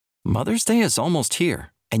Mother's Day is almost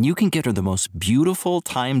here, and you can get her the most beautiful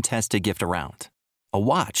time-tested gift around. A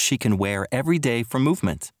watch she can wear every day from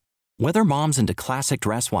Movement. Whether mom's into classic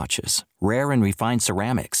dress watches, rare and refined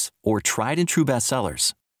ceramics, or tried and true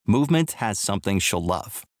bestsellers, Movement has something she'll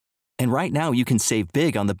love. And right now you can save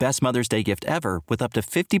big on the best Mother's Day gift ever with up to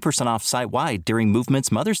 50% off site-wide during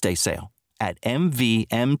Movement's Mother's Day sale at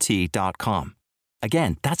MVMT.com.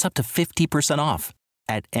 Again, that's up to 50% off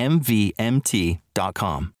at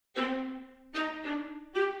MVMT.com.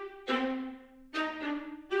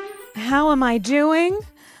 How am I doing?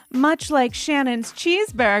 Much like Shannon's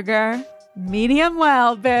cheeseburger, medium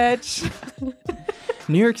well, bitch.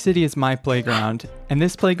 New York City is my playground, and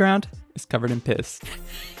this playground is covered in piss.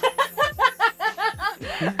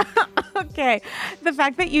 Okay, the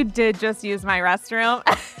fact that you did just use my restroom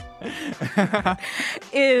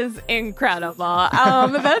is incredible.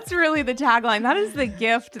 That's really the tagline. That is the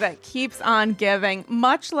gift that keeps on giving.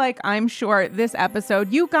 Much like I'm sure this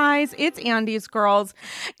episode, you guys, it's Andy's Girls.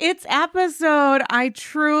 It's episode I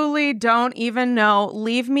truly don't even know.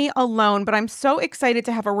 Leave me alone. But I'm so excited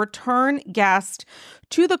to have a return guest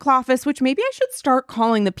to the Cloffice, which maybe I should start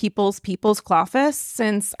calling the People's Cloffice,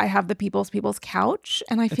 since I have the People's couch.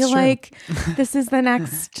 And I feel like this is the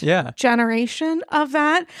next generation of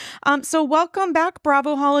that. So welcome back,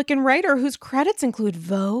 Bravoholic and writer, whose credits include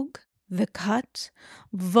Vogue, The Cut,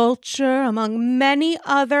 Vulture, among many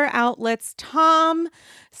other outlets, Tom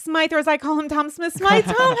Smyth, or as I call him, Tom Smyth. Tom,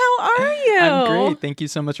 how are you? I'm great. Thank you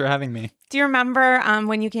so much for having me. Do you remember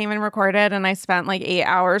when you came and recorded and I spent like 8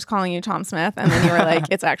 hours calling you Tom Smyth, and then you were like,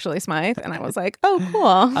 it's actually Smyth? And I was like, oh,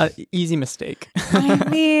 cool. Easy mistake. I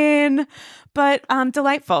mean, but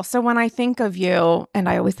delightful. So when I think of you, and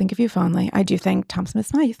I always think of you fondly, I do think Tom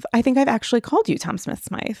Smyth. I think I've actually called you Tom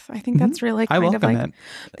Smyth. I think that's really kind of like, it.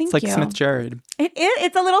 Thank it's like you. Smith Jared.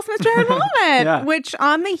 It's a little Smith Jared moment, which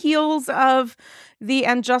on the heels of the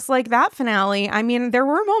And Just Like That finale, I mean, there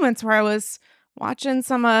were moments where I was watching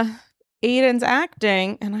some Aiden's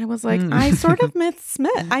acting, and I was like, I sort of miss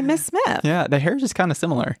Smith. I miss Smith. Yeah, the hair is just kind of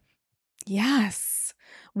similar. Yes.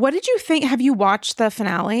 What did you think? Have you watched the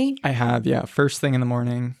finale? I have, yeah. First thing in the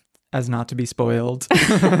morning, as not to be spoiled.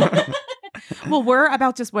 Well, we're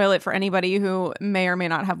about to spoil it for anybody who may or may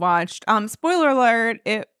not have watched. Spoiler alert,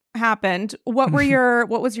 it happened. What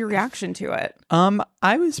was your reaction to it? I'm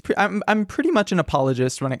pretty much an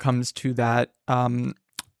apologist when it comes to that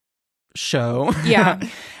show. Yeah.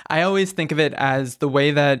 I always think of it as the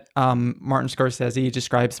way that Martin Scorsese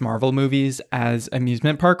describes Marvel movies as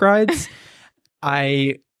amusement park rides.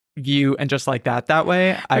 I view And Just Like That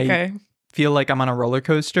way. Okay. I feel like I'm on a roller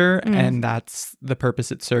coaster, and that's the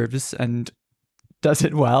purpose it serves and does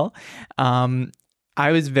it well.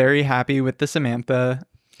 I was very happy with the Samantha.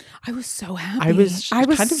 I was so happy. I was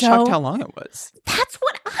kind of shocked how long it was. That's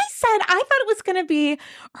what I said. I thought it was going to be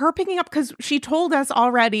her picking up, because she told us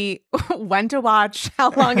already when to watch, how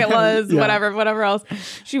long it was, whatever else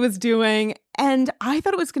she was doing. And I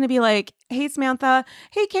thought it was going to be like, hey, Samantha,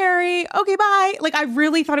 hey, Carrie, okay, bye. Like, I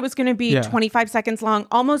really thought it was going to be 25 seconds long.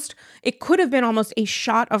 Almost, it could have been almost a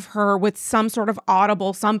shot of her with some sort of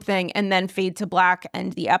audible something and then fade to black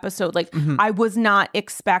and the episode. Like, I was not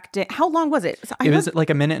expecting. How long was it? It was like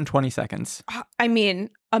 1 minute and 20 seconds. I mean,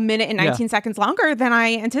 1 minute and 19 seconds longer than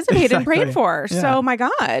I anticipated and prayed for. Yeah. So, my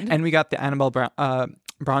God. And we got the Annabelle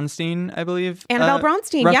Bronstein, I believe. Annabelle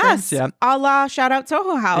Bronstein, yes. Yeah. A la shout out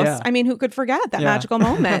Soho House. Yeah. I mean, who could forget that magical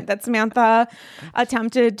moment that Samantha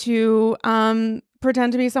attempted to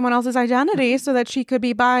pretend to be someone else's identity so that she could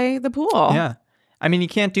be by the pool. Yeah. I mean, you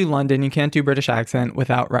can't do London, you can't do British accent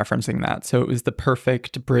without referencing that. So it was the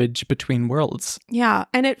perfect bridge between worlds. Yeah.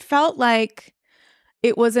 And it felt like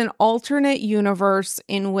it was an alternate universe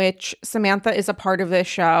in which Samantha is a part of this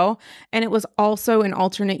show. And it was also an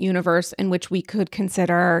alternate universe in which we could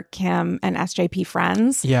consider Kim and SJP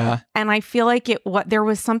friends. Yeah. And I feel like there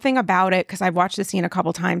was something about it, because I've watched the scene a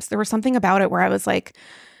couple times. There was something about it where I was like,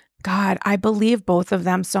 God, I believe both of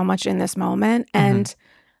them so much in this moment. And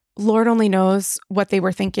Lord only knows what they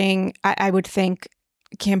were thinking. I would think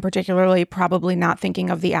Kim particularly probably not thinking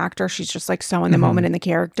of the actor. She's just like so in the moment in the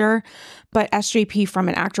character. But SJP, from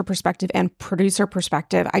an actor perspective and producer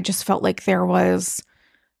perspective, I just felt like there was,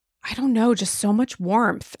 I don't know, just so much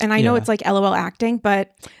warmth. And I know it's like LOL acting,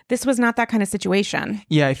 but this was not that kind of situation.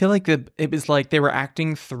 Yeah, I feel like it was like they were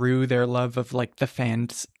acting through their love of like the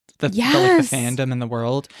fans, the fandom in the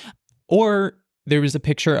world. Or there was a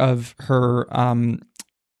picture of her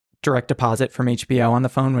direct deposit from HBO on the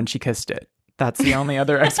phone when she kissed it. That's the only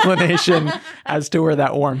other explanation as to where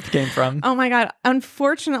that warmth came from. Oh my God.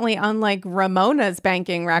 Unfortunately, unlike Ramona's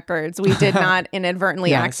banking records, we did not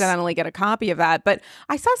inadvertently accidentally get a copy of that. But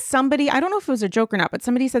I saw somebody, I don't know if it was a joke or not, but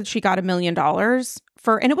somebody said she got $1 million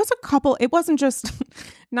for, and it was a couple, it wasn't just,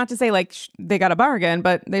 not to say like they got a bargain,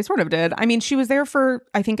 but they sort of did. I mean, she was there for,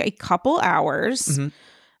 I think, a couple hours. Mm-hmm.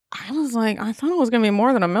 I was like, I thought it was going to be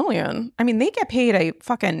more than $1 million. I mean, they get paid a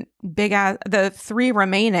fucking big ass, the 3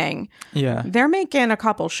 remaining. Yeah. They're making a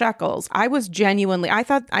couple shekels. I was genuinely, I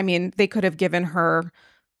thought, I mean, they could have given her,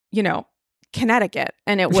 you know, Connecticut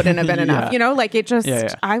and it wouldn't have been enough, you know, like it just,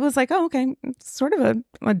 I was like, oh, okay, it's sort of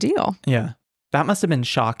a deal. Yeah. That must have been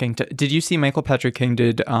shocking. Did you see Michael Patrick King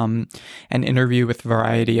did an interview with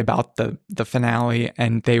Variety about the finale,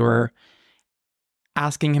 and they were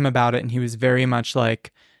asking him about it, and he was very much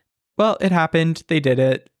like, well, it happened. They did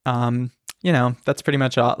it. You know, that's pretty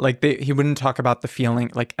much all. Like he wouldn't talk about the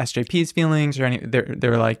feeling, like SJP's feelings or any. They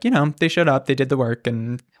were like, you know, they showed up, they did the work,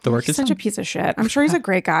 and the work is such done. A piece of shit. I'm sure he's a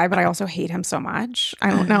great guy, but I also hate him so much.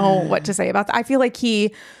 I don't know what to say about that. I feel like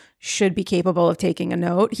he should be capable of taking a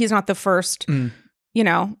note. He's not the first, you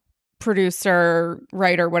know, producer,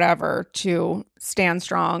 writer, whatever, to stand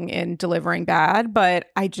strong in delivering bad. But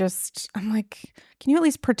I'm like, can you at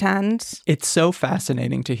least pretend? It's so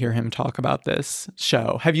fascinating to hear him talk about this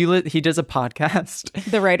show. Have you he does a podcast.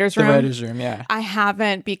 The Writer's Room? The Writer's Room, yeah. I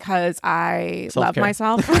haven't because I Self-care. love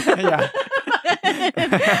myself. Yeah.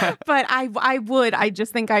 But I would. I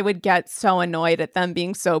just think I would get so annoyed at them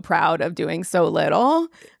being so proud of doing so little.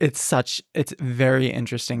 It's very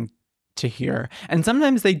interesting to hear. And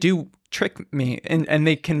sometimes they do trick me and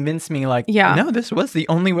they convince me like, no, this was the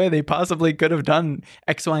only way they possibly could have done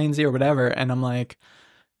X, Y, and Z or whatever. And I'm like,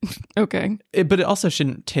 okay. But it also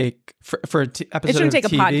shouldn't take for episode it shouldn't take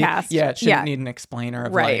TV, a podcast. Yeah, it shouldn't need an explainer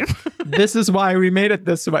of right. like, this is why we made it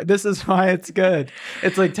this way. This is why it's good.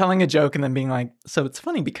 It's like telling a joke and then being like, so it's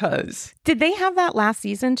funny because. Did they have that last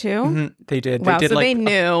season too? Mm-hmm, they did. Wow, they did so like they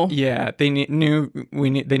knew. They knew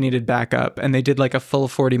they needed backup, and they did like a full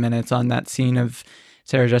 40 minutes on that scene of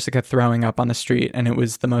Sarah Jessica throwing up on the street, and it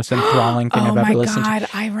was the most enthralling thing I've ever listened to. Oh my God,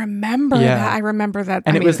 I remember that. I remember that.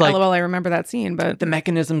 And it was like, LOL, I remember that scene, but the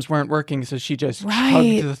mechanisms weren't working, so she just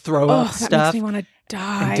chugged the throw up stuff. That makes me want to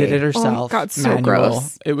die. And did it herself. Oh God, so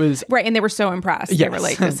gross. It was right, and they were so impressed. They were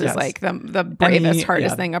like, "This is like the bravest,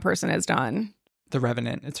 hardest thing a person has done." The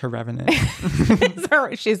Revenant. It's her Revenant.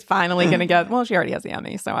 She's finally gonna get. Well, she already has the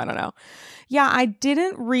Emmy, so I don't know. Yeah, I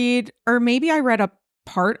didn't read, or maybe I read a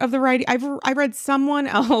part of the Variety. I read someone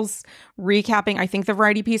else recapping, I think, the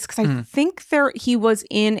Variety piece, because I think he was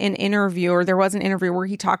in an interview, or there was an interview where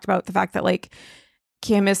he talked about the fact that like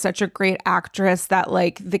Kim is such a great actress that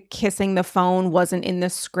like the kissing the phone wasn't in the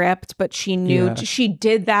script, but she knew she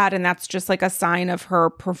did that, and that's just like a sign of her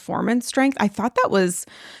performance strength. I thought that was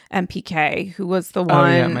MPK who was the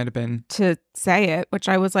one it might have been. To say it, which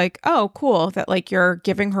I was like, oh, cool, that like you're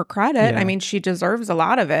giving her credit. I mean, she deserves a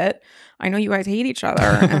lot of it. I know you guys hate each other,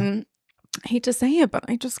 and I hate to say it, but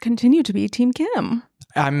I just continue to be Team Kim.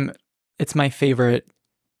 It's my favorite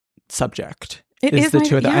subject. It is is the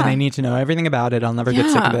two of them, and yeah. I need to know everything about it. I'll never get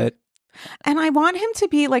sick of it. And I want him to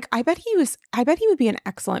be like, I bet he would be an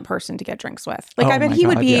excellent person to get drinks with. Like, I bet he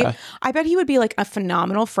would be like a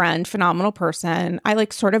phenomenal friend, phenomenal person. I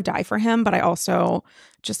like sort of die for him, but I also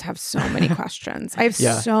just have so many questions. I have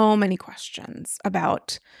so many questions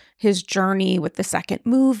about his journey with the second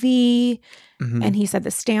movie. Mm-hmm. And he said the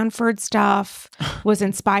Stanford stuff was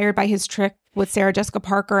inspired by his trip with Sarah Jessica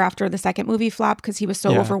Parker after the second movie flopped, because he was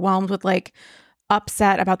so overwhelmed with like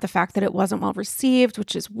upset about the fact that it wasn't well received,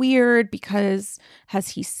 which is weird because has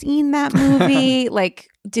he seen that movie? Like,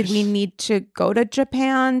 did we need to go to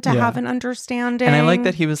Japan to have an understanding? And I like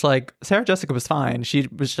that he was like, Sarah Jessica was fine. She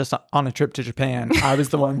was just on a trip to Japan. I was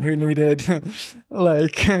the one who needed,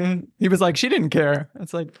 like, he was like, she didn't care.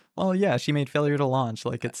 It's like, well, yeah, she made Failure to Launch.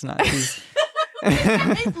 Like, it's not.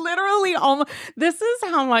 It's literally almost. This is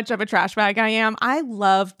how much of a trash bag I am. I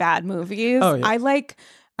love bad movies. Oh, yeah.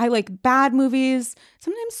 I like bad movies,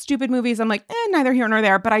 sometimes stupid movies. I'm like, neither here nor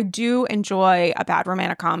there. But I do enjoy a bad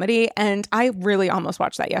romantic comedy. And I really almost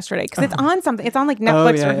watched that yesterday because it's on something. It's on like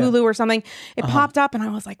Netflix or Hulu or something. It popped up and I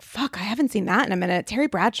was like, fuck, I haven't seen that in a minute. Terry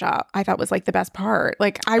Bradshaw, I thought was like the best part.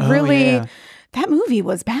 Like that movie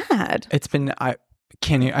was bad. It's been, I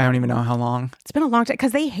don't even know how long. It's been a long time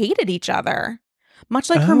because they hated each other.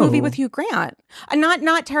 Much like her movie with Hugh Grant.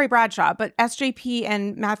 Not Terry Bradshaw, but SJP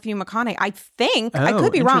and Matthew McConaughey. I think, I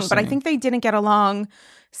could be wrong, but I think they didn't get along.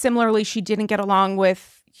 Similarly, she didn't get along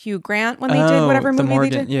with Hugh Grant when they did whatever movie they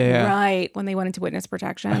did. Yeah. Right, when they went into witness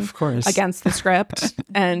protection. Of course. Against the script.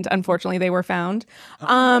 And unfortunately, they were found.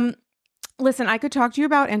 Listen, I could talk to you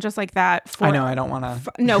about And Just Like That. I know, I don't want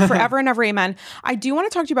to. No, forever and ever, amen. I do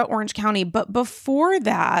want to talk to you about Orange County, but before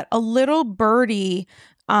that, a little birdie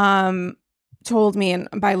told me, and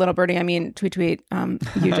by little birdie, I mean tweet, you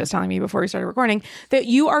just telling me before we started recording, that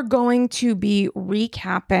you are going to be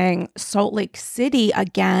recapping Salt Lake City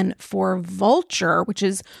again for Vulture, which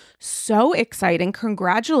is so exciting.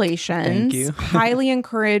 Congratulations. Thank you. Highly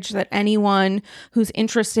encourage that anyone who's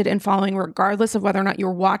interested in following, regardless of whether or not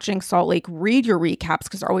you're watching Salt Lake, read your recaps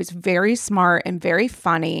because they're always very smart and very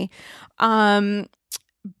funny.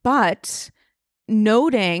 But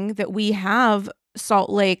noting that we have Salt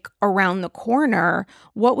Lake around the corner,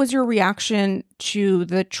 what was your reaction to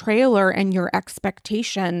the trailer and your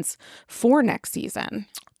expectations for next season?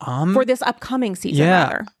 For this upcoming season,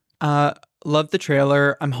 rather. Love the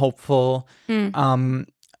trailer. I'm hopeful.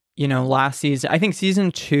 Last season, I think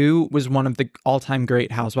season 2 was one of the all-time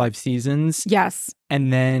great Housewives seasons. Yes.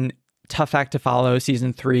 And then tough act to follow.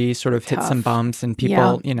 Season 3 sort of hit some bumps and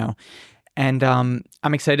people, and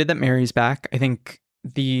I'm excited that Mary's back. I think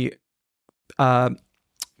the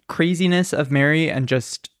craziness of Mary and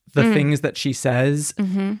just the things that she says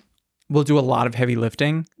will do a lot of heavy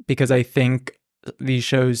lifting because I think these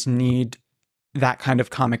shows need that kind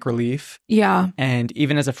of comic relief. Yeah. And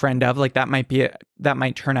even as a friend of, like, that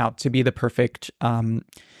might turn out to be the perfect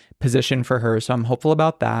position for her. So I'm hopeful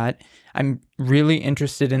about that. I'm really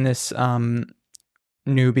interested in this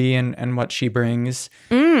newbie and what she brings.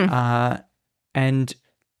 And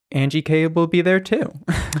Angie K will be there too.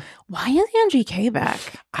 Why is Angie K back?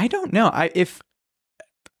 I don't know. I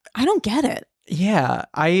don't get it. Yeah,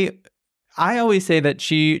 I always say that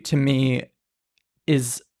she, to me,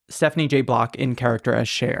 is Stephanie J. Block in character as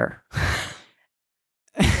Cher.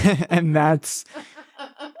 And that's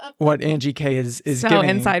what Angie K is so giving.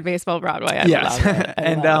 Inside Baseball Broadway. I love it.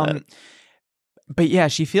 And but yeah,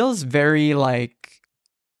 she feels very like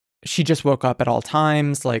she just woke up at all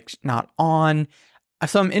times, like not on.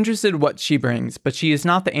 So I'm interested what she brings, but she is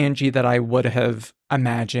not the Angie that I would have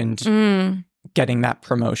imagined getting that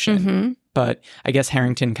promotion. But I guess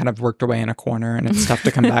Harrington kind of worked away in a corner and it's tough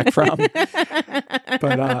to come back from.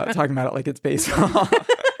 But talking about it like it's baseball.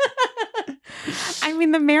 I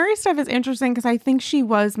mean, the Mary stuff is interesting because I think she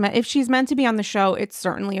was, if she's meant to be on the show, it's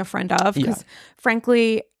certainly a friend of. Because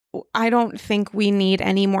frankly, I don't think we need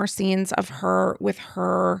any more scenes of her with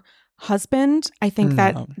her husband. I think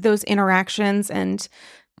that those interactions and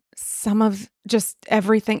some of just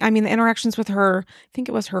everything, I mean, the interactions with her, I think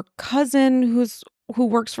it was her cousin who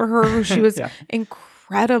works for her, who she was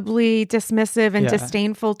incredibly dismissive and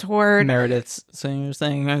disdainful toward. Meredith, so you're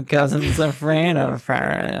saying her cousin's afraid of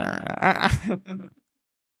her.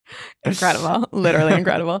 Incredible. Literally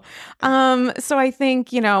incredible. So I think,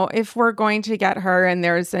 if we're going to get her and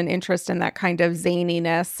there's an interest in that kind of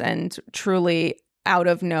zaniness and truly out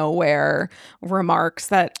of nowhere remarks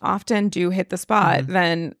that often do hit the spot,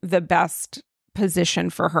 then the best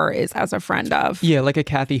position for her is as a friend of. Yeah, like a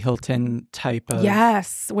Kathy Hilton type of.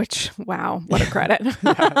 Yes, which, wow, what a credit.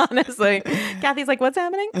 Honestly. Kathy's like, what's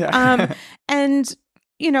happening? Yeah. And,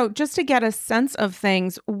 just to get a sense of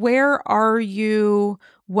things, where are you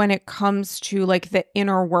when it comes to like the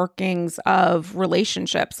inner workings of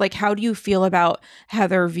relationships? Like, how do you feel about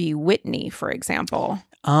Heather v. Whitney, for example?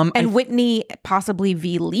 And Whitney possibly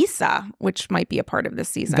v. Lisa, which might be a part of this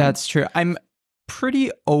season. That's true. I'm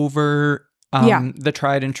pretty over the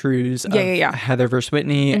tried and trues of Heather versus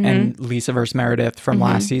Whitney and Lisa versus Meredith from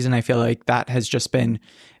last season. I feel like that has just been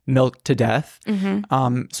milked to death.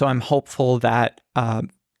 So I'm hopeful that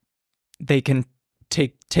they can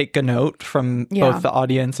take a note from both the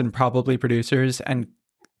audience and probably producers and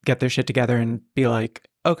get their shit together and be like,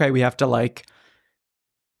 okay, we have to like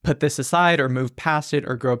put this aside or move past it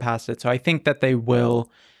or grow past it. So I think that they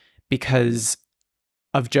will, because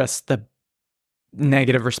of just the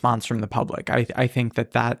negative response from the public. I think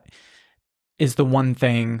that is the one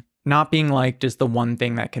thing, not being liked is the one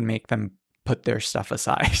thing that can make them put their stuff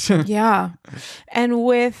aside. Yeah. And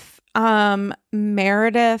with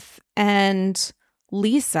Meredith and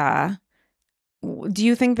Lisa, do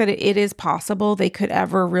you think that it is possible they could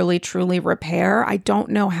ever really truly repair? I don't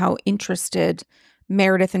know how interested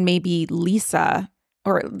Meredith and maybe Lisa,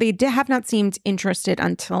 or they have not seemed interested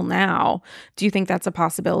until now. Do you think that's a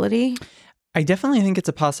possibility? I definitely think it's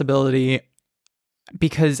a possibility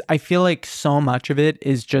because I feel like so much of it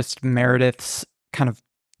is just Meredith's kind of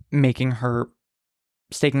staking her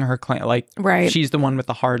claim. Like, she's the one with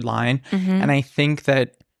the hard line. And I think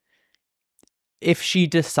that if she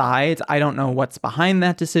decides, I don't know what's behind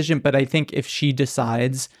that decision, but I think if she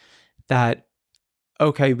decides that,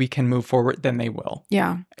 okay, we can move forward, then they will.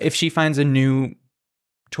 Yeah. If she finds a new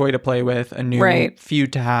toy to play with, a new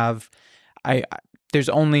feud to have. There's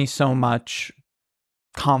only so much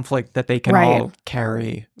conflict that they can all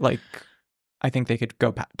carry. Like, I think they could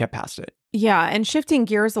get past it. Yeah, and shifting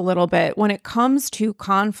gears a little bit, when it comes to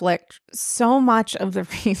conflict, so much of the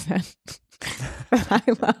reason that I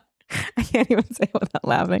love, I can't even say it without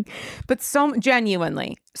laughing, but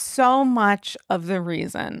genuinely, so much of the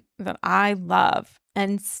reason that I love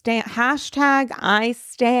and hashtag I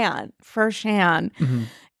stand for Shan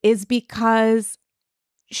is because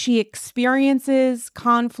she experiences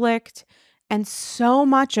conflict, and so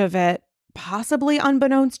much of it, possibly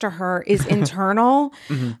unbeknownst to her, is internal,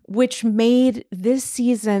 which made the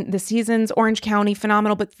season's Orange County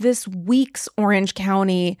phenomenal, but this week's Orange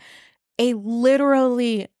County a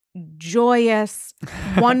literally joyous,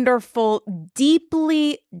 wonderful,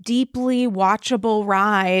 deeply, deeply watchable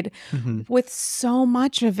ride with so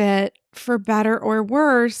much of it, for better or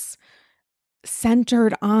worse,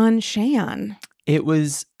 centered on Shan. It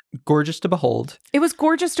was gorgeous to behold. It was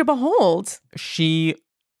gorgeous to behold. She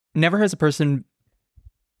never has a person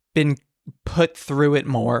been put through it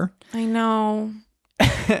more. I know.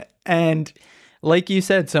 And like you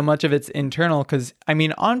said, so much of it's internal because, I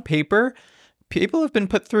mean, on paper, people have been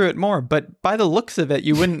put through it more, but by the looks of it,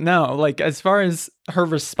 you wouldn't know. Like, as far as her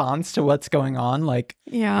response to what's going on, like,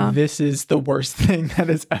 this is the worst thing that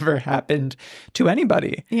has ever happened to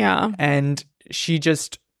anybody. Yeah. And she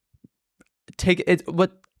just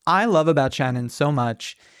what I love about Shannon so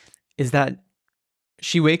much is that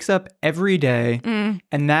she wakes up every day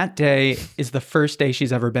and that day is the first day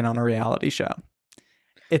she's ever been on a reality show.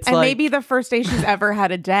 It's and like, maybe the first day she's ever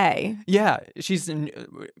had a day. Yeah, she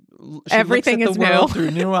everything looks at is the world new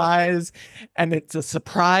through new eyes, and it's a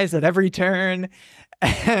surprise at every turn.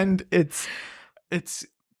 And it's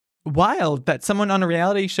wild that someone on a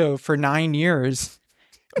reality show for 9 years,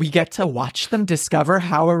 we get to watch them discover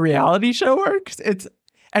how a reality show works.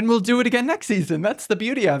 And we'll do it again next season. That's the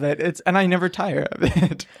beauty of it. And I never tire of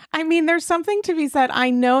it. I mean, there's something to be said. I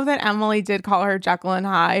know that Emily did call her Jekyll and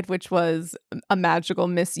Hyde, which was a magical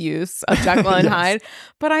misuse of Jekyll and Hyde.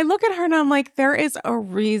 But I look at her and I'm like, there is a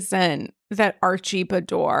reason that Archie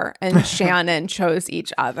Bador and Shannon chose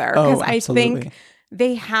each other. Because I think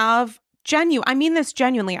they have I mean this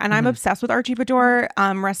genuinely, and I'm obsessed with Archie Bador.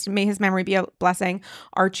 May his memory be a blessing.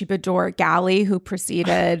 Archie Bador Galley, who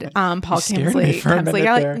preceded Paul Kemsley.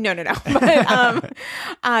 No.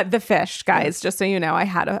 But the fish, guys, just so you know, I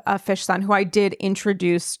had a fish son who I did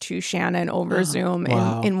introduce to Shannon over Zoom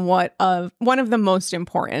in one of the most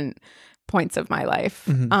important points of my life.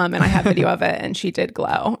 And I have video of it, and she did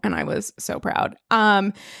glow, and I was so proud.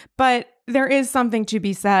 But there is something to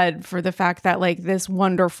be said for the fact that, like, this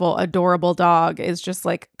wonderful, adorable dog is just,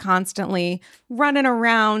 like, constantly running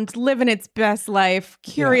around, living its best life,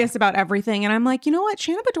 curious about everything. And I'm like, you know what?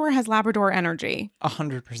 Shannon Bador has Labrador energy.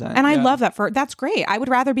 100%. And I love that that's great. I would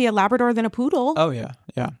rather be a Labrador than a poodle. Oh, yeah.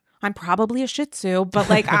 Yeah. I'm probably a Shih Tzu, but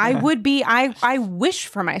like I would be, I wish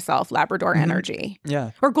for myself Labrador energy.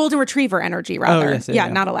 Yeah. Or Golden Retriever energy, rather. Oh,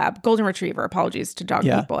 yes, not a lab. Golden Retriever. Apologies to dog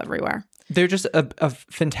people everywhere. They're just a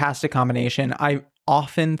fantastic combination. I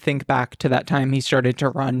often think back to that time he started to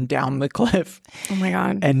run down the cliff. Oh my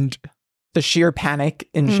God. And the sheer panic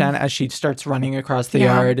in Shan as she starts running across the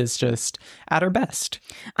yard is just at her best.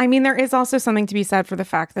 I mean, there is also something to be said for the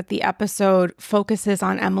fact that the episode focuses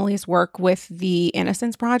on Emily's work with the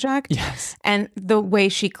Innocence Project. Yes. And the way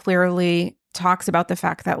she clearly talks about the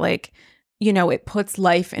fact that, like, you know, it puts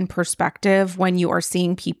life in perspective when you are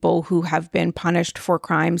seeing people who have been punished for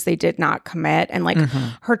crimes they did not commit. And like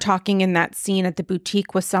her talking in that scene at the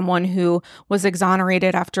boutique with someone who was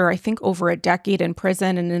exonerated after, I think, over a decade in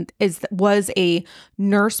prison and was a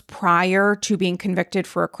nurse prior to being convicted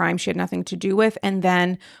for a crime she had nothing to do with, and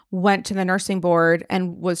then went to the nursing board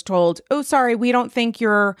and was told, oh, sorry, we don't think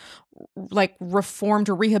you're like reformed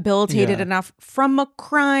or rehabilitated enough from a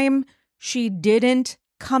crime she didn't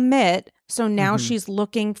commit. So now she's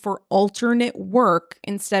looking for alternate work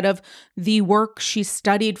instead of the work she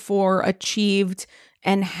studied for, achieved,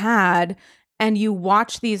 and had. And you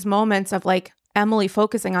watch these moments of like Emily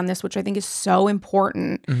focusing on this, which I think is so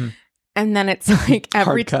important. And then it's like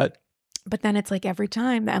every hard cut. But then it's like every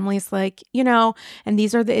time that Emily's like, you know, and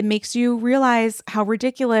it makes you realize how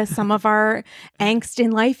ridiculous some of our angst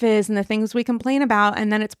in life is and the things we complain about.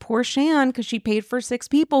 And then it's poor Shan because she paid for 6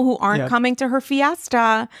 people who aren't coming to her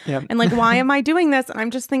fiesta. And like, why am I doing this? And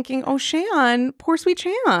I'm just thinking, oh, Shan, poor sweet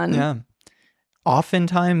Shan. Yeah.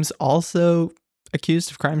 Oftentimes also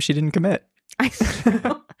accused of crimes she didn't commit.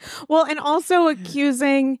 Well, and also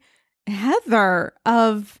accusing Heather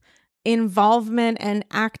of involvement and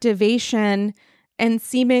activation and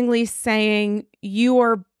seemingly saying you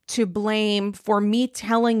are to blame for me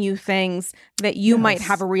telling you things that you might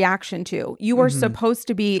have a reaction to. You are supposed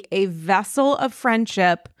to be a vessel of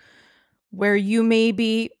friendship where you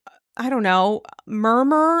maybe, I don't know,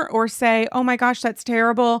 murmur or say, oh my gosh, that's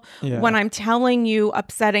terrible when I'm telling you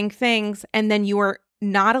upsetting things. And then you are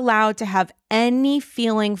not allowed to have any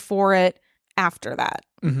feeling for it after that.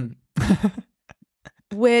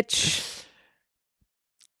 Which,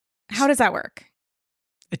 how does that work?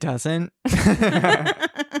 It doesn't.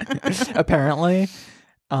 Apparently.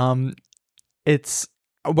 It's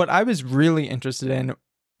what I was really interested in,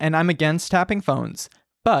 and I'm against tapping phones,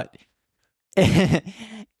 but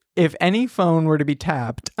if any phone were to be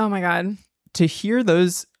tapped, oh my God, to hear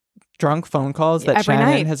those drunk phone calls that every Shannon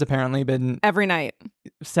night. has apparently been every night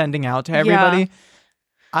sending out to everybody,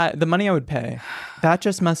 the money I would pay, that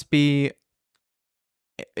just must be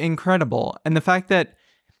incredible. And the fact that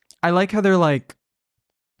I like how they're like,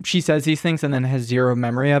 she says these things and then has zero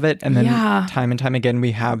memory of it. And then time and time again,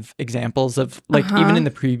 we have examples of like, even in the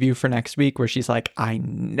preview for next week where she's like, I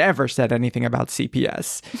never said anything about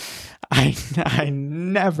CPS. I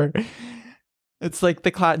never. It's like the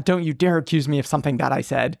class, don't you dare accuse me of something that I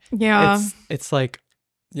said. Yeah. It's like,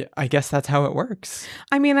 yeah, I guess that's how it works.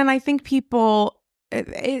 I mean, and I think people,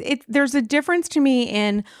 there's a difference to me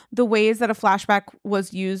in the ways that a flashback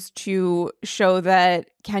was used to show that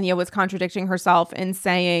Kenya was contradicting herself and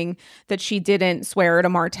saying that she didn't swear at a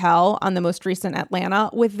Martell on the most recent Atlanta.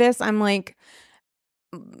 With this, I'm like,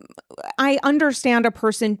 I understand a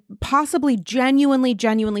person possibly genuinely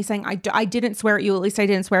saying, I didn't swear at you, at least I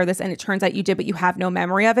didn't swear this, and it turns out you did, but you have no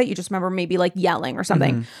memory of it. You just remember maybe like yelling or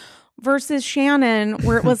something. Versus Shannon,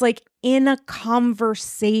 where it was like in a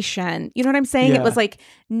conversation. You know what I'm saying? It was like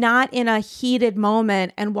not in a heated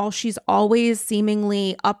moment. And while she's always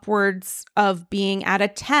seemingly upwards of being at a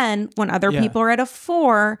 10 when other people are at a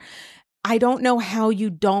 4, I don't know how you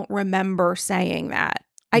don't remember saying that.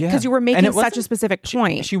 Because you were making such a specific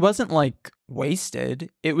point. She wasn't like wasted.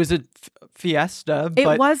 It was a fiesta.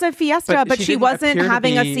 It was a fiesta, but she wasn't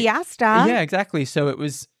having a siesta. Yeah, exactly. So it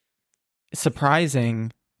was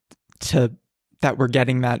surprising that we're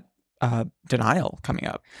getting that denial coming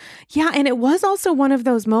up. Yeah, and it was also one of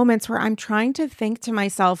those moments where I'm trying to think to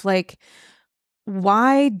myself, like,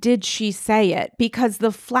 why did she say it? Because the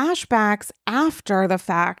flashbacks after the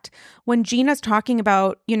fact, when Gina's talking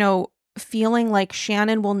about, you know, feeling like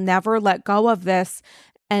Shannon will never let go of this,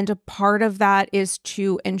 and a part of that is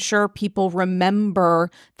to ensure people remember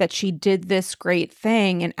that she did this great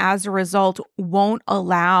thing, and as a result won't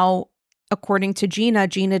allow, according to Gina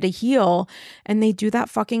to heal. And they do that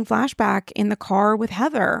fucking flashback in the car with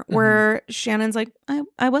Heather where Shannon's like,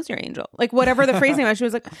 I was your angel. Like whatever the phrasing was, she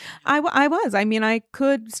was like, I was. I mean, I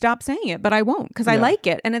could stop saying it, but I won't because I like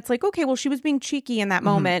it. And it's like, okay, well, she was being cheeky in that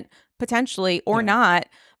moment, potentially, or not.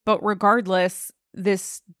 But regardless,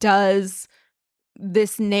 this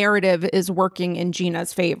narrative is working in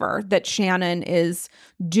Gina's favor, that Shannon is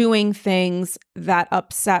doing things that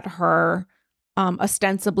upset her,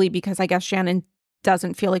 ostensibly because I guess Shannon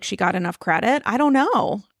doesn't feel like she got enough credit. I don't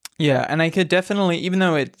know. Yeah, and I could definitely, even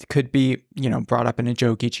though it could be, you know, brought up in a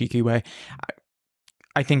jokey, cheeky way,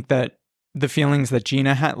 I think that the feelings that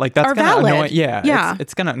Gina had, like that's going to annoy. Yeah.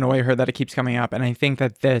 It's going to annoy her that it keeps coming up. And I think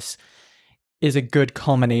that this is a good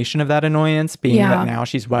culmination of that annoyance, being that now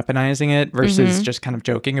she's weaponizing it versus just kind of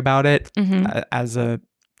joking about it as a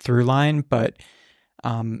through line. But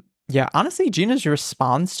yeah, honestly, Gina's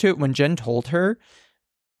response to it when Jen told her,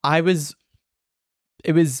 it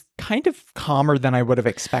was kind of calmer than I would have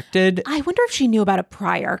expected. I wonder if she knew about it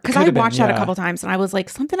prior, because I watched that a couple times and I was like,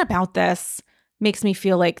 something about this makes me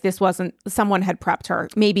feel like this wasn't, someone had prepped her,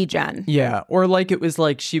 maybe Jen. Yeah, or like it was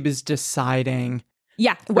like she was deciding.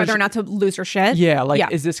 Yeah, whether or not to lose her shit. Yeah,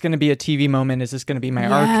 like, is this going to be a TV moment? Is this going to be my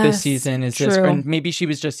arc this season? Is this? And maybe she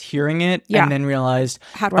was just hearing it and then realized,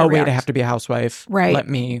 oh, wait, I have to be a housewife. Right. Let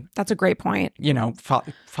me. That's a great point. You know,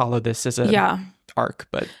 follow this as a arc.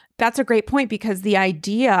 But that's a great point, because the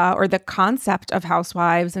idea or the concept of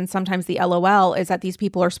housewives, and sometimes the LOL, is that these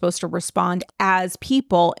people are supposed to respond as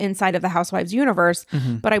people inside of the housewives universe.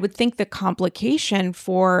 But I would think the complication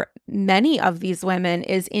for many of these women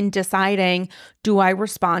is in deciding, do I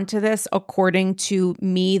respond to this according to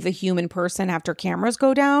me, the human person, after cameras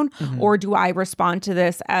go down? Or do I respond to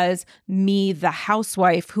this as me, the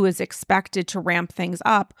housewife, who is expected to ramp things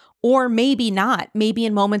up? Or maybe not. Maybe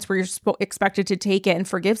in moments where you're expected to take it and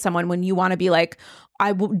forgive someone, when you want to be like,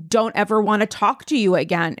 don't ever want to talk to you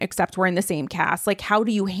again, except we're in the same cast. Like, how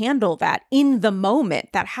do you handle that in the moment?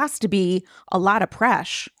 That has to be a lot of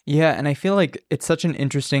pressure. Yeah, and I feel like it's such an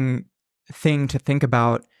interesting thing to think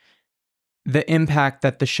about the impact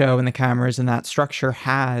that the show and the cameras and that structure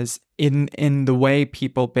has in the way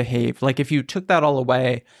people behave. Like if you took that all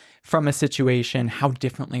away from a situation, how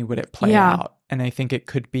differently would it play out? And I think it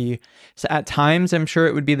could be, so at times I'm sure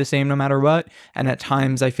it would be the same no matter what. And at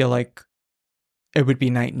times I feel like it would be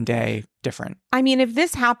night and day different. I mean, if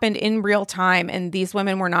this happened in real time and these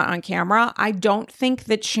women were not on camera, I don't think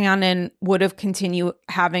that Shannon would have continued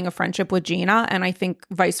having a friendship with Gina. And I think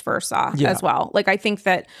vice versa as well. Like, I think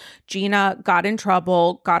that Gina got in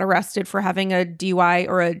trouble, got arrested for having a DUI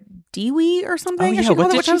or a DWI or something. Oh, yeah.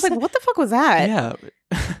 Which I was like, what the fuck was that? Yeah.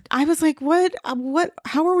 I was like, what,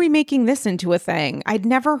 how are we making this into a thing? I'd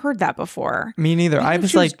never heard that before. Me neither. I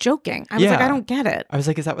was she like, was joking. I was like, I don't get it. I was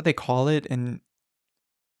like, is that what they call it? And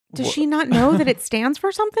does she not know that it stands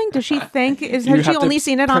for something? Does she think, has she only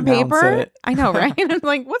seen it on paper? It. I know, right? And I'm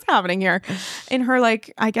like, what's happening here? In her,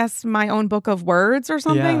 like, I guess my own book of words or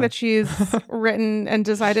something that she's written and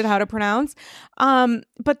decided how to pronounce.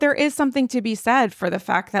 But there is something to be said for the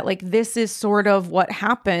fact that, like, this is sort of what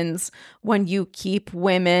happens when you keep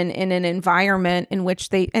women in an environment in which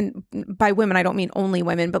they, and by women, I don't mean only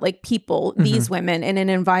women, but like people, these women in an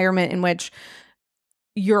environment in which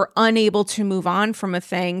you're unable to move on from a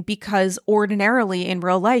thing because ordinarily in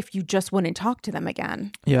real life, you just wouldn't talk to them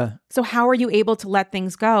again. Yeah. So how are you able to let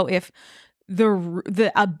things go if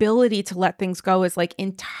the ability to let things go is like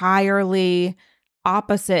entirely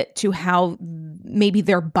opposite to how maybe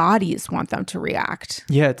their bodies want them to react?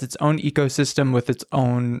 Yeah, it's its own ecosystem with its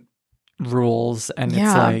own rules. And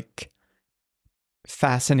it's like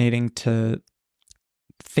fascinating to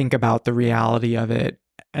think about the reality of it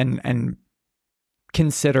and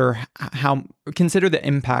consider the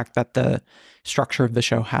impact that the structure of the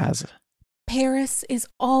show has. Paris is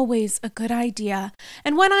always a good idea.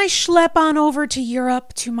 And when I schlep on over to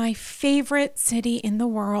Europe, to my favorite city in the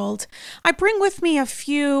world, I bring with me a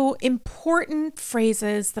few important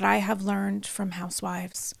phrases that I have learned from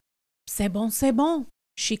housewives. C'est bon,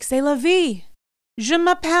 chic c'est la vie. Je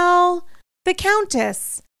m'appelle the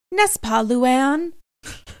Countess, n'est-ce pas, Luann?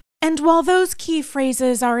 And while those key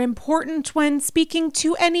phrases are important when speaking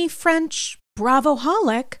to any French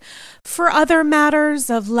bravoholic, for other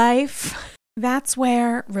matters of life, that's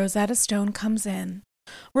where Rosetta Stone comes in.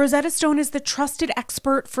 Rosetta Stone is the trusted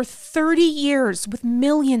expert for 30 years with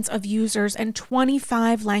millions of users and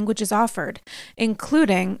 25 languages offered,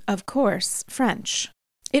 including, of course, French.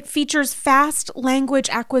 It features fast language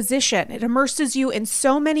acquisition. It immerses you in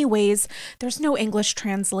so many ways. There's no English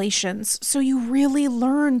translations, so you really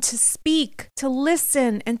learn to speak, to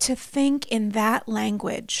listen, and to think in that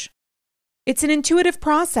language. It's an intuitive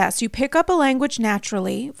process. You pick up a language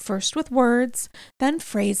naturally, first with words, then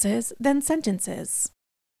phrases, then sentences.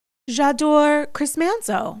 J'adore Chris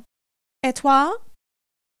Manzo. Et toi?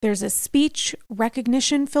 There's a speech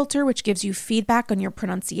recognition filter, which gives you feedback on your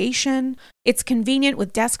pronunciation. It's convenient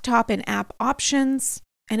with desktop and app options,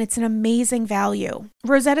 and it's an amazing value.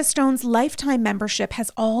 Rosetta Stone's lifetime membership has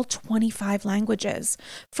all 25 languages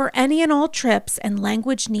for any and all trips and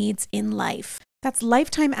language needs in life. That's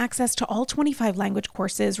lifetime access to all 25 language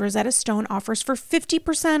courses Rosetta Stone offers for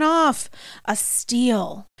 50% off. A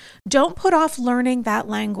steal. Don't put off learning that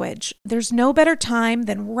language. There's no better time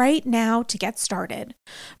than right now to get started.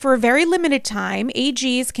 For a very limited time,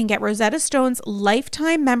 AGs can get Rosetta Stone's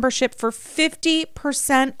lifetime membership for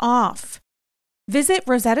 50% off. Visit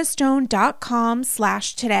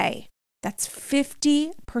rosettastone.com/today. That's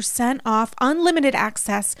 50% off unlimited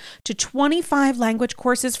access to 25 language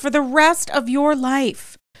courses for the rest of your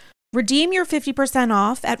life. Redeem your 50%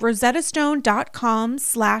 off at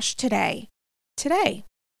rosettastone.com/today. Today.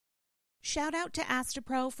 Shout out to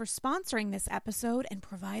Astapro for sponsoring this episode and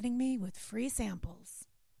providing me with free samples.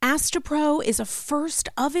 Astapro is a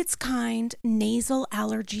first-of-its-kind nasal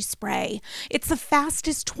allergy spray. It's the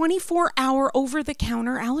fastest 24-hour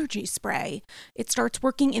over-the-counter allergy spray. It starts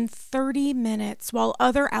working in 30 minutes, while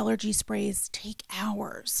other allergy sprays take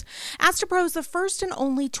hours. Astapro is the first and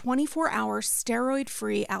only 24-hour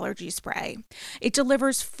steroid-free allergy spray. It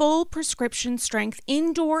delivers full prescription-strength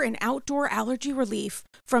indoor and outdoor allergy relief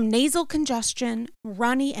from nasal congestion,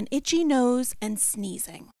 runny and itchy nose, and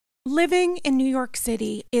sneezing. Living in New York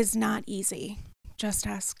City is not easy. Just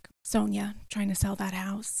ask Sonia trying to sell that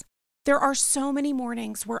house. There are so many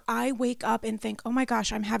mornings where I wake up and think, oh my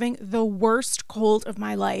gosh, I'm having the worst cold of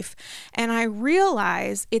my life. And I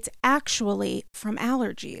realize it's actually from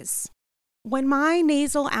allergies. When my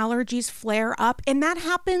nasal allergies flare up, and that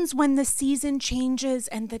happens when the season changes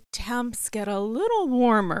and the temps get a little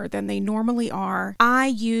warmer than they normally are, I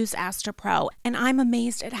use Astapro, and I'm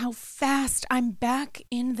amazed at how fast I'm back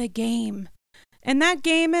in the game. And that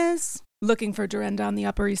game is Looking for Dorinda on the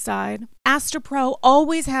Upper East Side? Astapro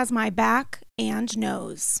always has my back and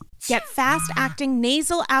nose. Get fast-acting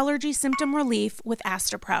nasal allergy symptom relief with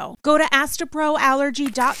Astapro. Go to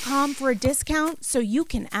astaproallergy.com for a discount so you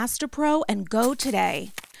can Astapro and go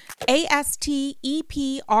today.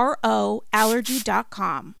 ASTEPRO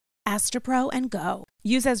allergy.com. Astapro and go.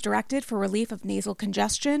 Use as directed for relief of nasal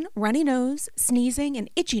congestion, runny nose, sneezing,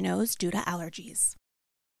 and itchy nose due to allergies.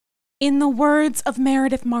 In the words of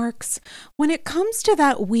Meredith Marks, when it comes to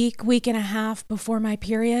that week and a half before my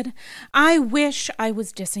period, I wish I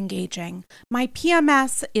was disengaging. My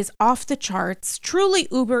PMS is off the charts. Truly,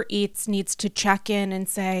 Uber Eats needs to check in and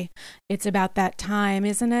say, it's about that time,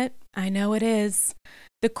 isn't it? I know it is.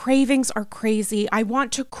 The cravings are crazy. I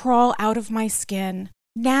want to crawl out of my skin.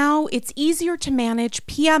 Now it's easier to manage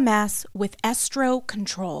PMS with Estro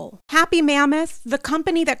Control. Happy Mammoth, the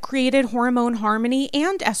company that created Hormone Harmony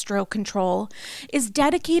and Estro Control, is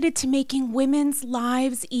dedicated to making women's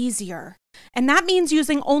lives easier. And that means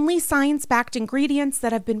using only science-backed ingredients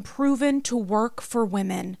that have been proven to work for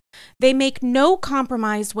women. They make no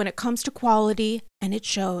compromise when it comes to quality, and it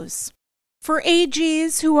shows. For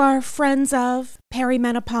AGs who are friends of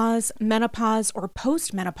perimenopause, menopause, or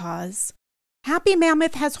postmenopause, Happy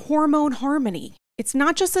Mammoth has Hormone Harmony. It's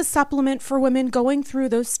not just a supplement for women going through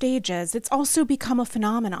those stages, it's also become a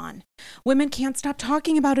phenomenon. Women can't stop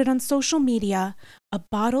talking about it on social media. A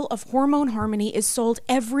bottle of Hormone Harmony is sold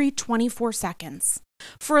every 24 seconds.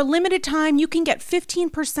 For a limited time, you can get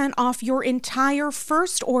 15% off your entire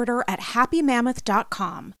first order at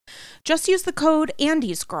happymammoth.com. Just use the code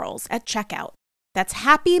AndysGirls at checkout. That's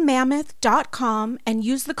happymammoth.com and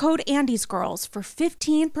use the code AndysGirls for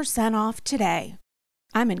 15% off today.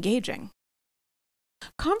 I'm engaging.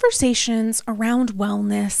 Conversations around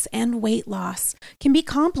wellness and weight loss can be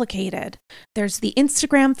complicated. There's the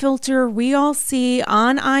Instagram filter we all see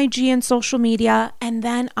on IG and social media, and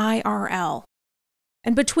then IRL.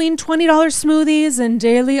 And between $20 smoothies and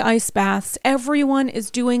daily ice baths, everyone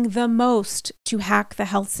is doing the most to hack the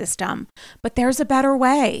health system. But there's a better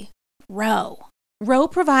way. Row. Row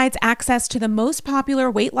provides access to the most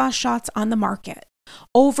popular weight loss shots on the market.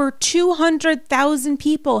 Over 200,000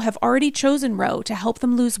 people have already chosen Row to help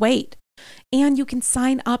them lose weight. And you can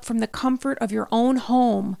sign up from the comfort of your own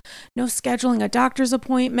home. No scheduling a doctor's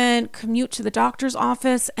appointment, commute to the doctor's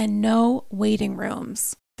office, and no waiting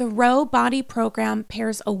rooms. The Row Body Program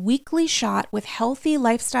pairs a weekly shot with healthy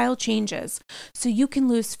lifestyle changes, so you can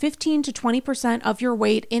lose 15 to 20% of your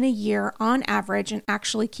weight in a year on average and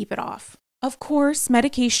actually keep it off. Of course,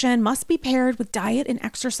 medication must be paired with diet and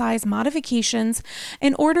exercise modifications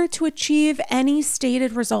in order to achieve any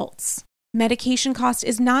stated results. Medication cost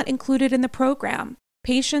is not included in the program.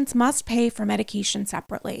 Patients must pay for medication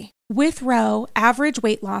separately. With Row, average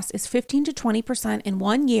weight loss is 15 to 20% in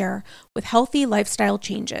 1 year with healthy lifestyle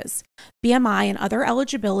changes. BMI and other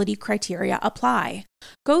eligibility criteria apply.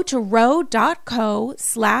 Go to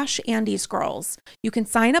row.co/AndysGirls. You can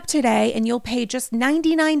sign up today and you'll pay just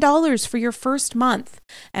 $99 for your first month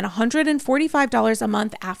and $145 a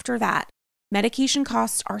month after that. Medication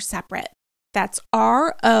costs are separate. That's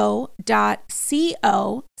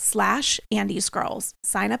ro.co/AndysGirls.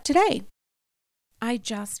 Sign up today. I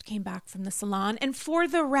just came back from the salon, and for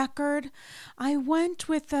the record, I went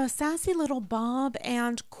with a sassy little bob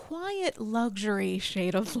and quiet luxury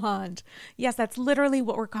shade of blonde. Yes, that's literally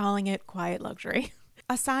what we're calling it, quiet luxury.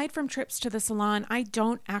 Aside from trips to the salon, I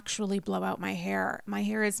don't actually blow out my hair. My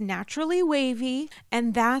hair is naturally wavy,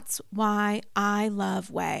 and that's why I love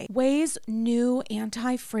Ouai. Ouai's new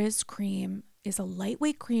anti-frizz cream is a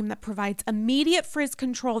lightweight cream that provides immediate frizz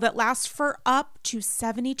control that lasts for up to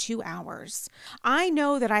 72 hours. I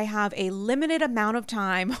know that I have a limited amount of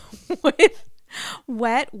time with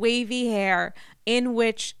wet, wavy hair in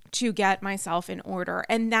which to get myself in order.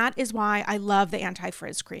 And that is why I love the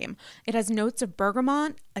anti-frizz cream. It has notes of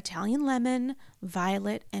bergamot, Italian lemon,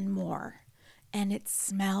 violet, and more. And it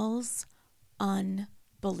smells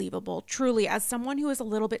unbelievable. Truly, as someone who is a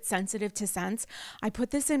little bit sensitive to scents, I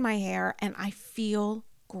put this in my hair and I feel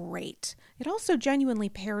great. It also genuinely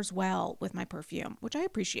pairs well with my perfume, which I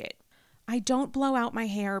appreciate. I don't blow out my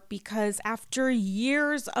hair because after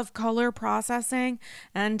years of color processing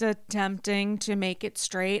and attempting to make it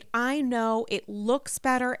straight, I know it looks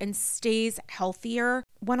better and stays healthier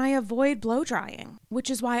when I avoid blow drying,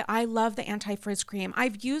 which is why I love the anti-frizz cream.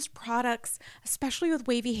 I've used products, especially with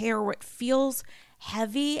wavy hair, where it feels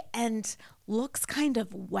heavy and looks kind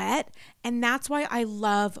of wet, and that's why I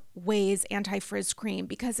love Ouai's anti-frizz cream,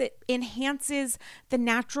 because it enhances the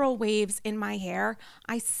natural waves in my hair.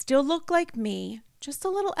 I still look like me, just a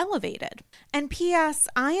little elevated. And P.S.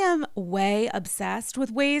 I am way obsessed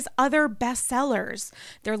with Ouai's other bestsellers.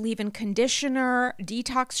 Their leave-in conditioner,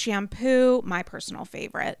 detox shampoo, my personal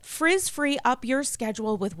favorite. Frizz-free up your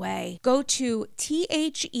schedule with Ouai. Go to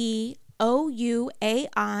TheOuai.com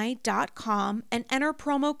and enter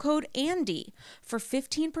promo code Andy for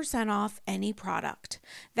 15% off any product.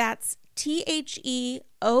 That's TheOuai.com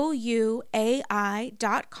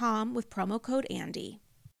with promo code Andy.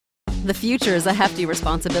 The future is a hefty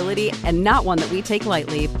responsibility and not one that we take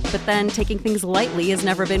lightly. But then taking things lightly has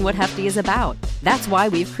never been what Hefty is about. That's why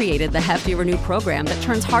we've created the Hefty Renew program that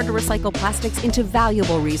turns hard-to-recycle plastics into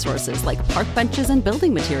valuable resources like park benches and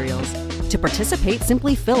building materials. To participate,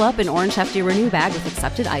 simply fill up an orange Hefty Renew bag with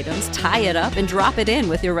accepted items, tie it up, and drop it in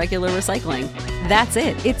with your regular recycling. That's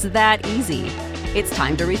it. It's that easy. It's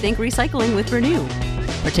time to rethink recycling with Renew.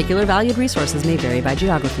 Particular valued resources may vary by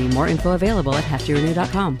geography. More info available at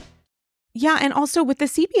heftyrenew.com. Yeah, and also with the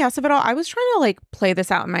CPS of it all, I was trying to like play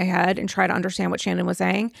this out in my head and try to understand what Shannon was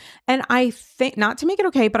saying. And I think, not to make it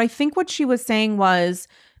okay, but I think what she was saying was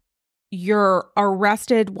you're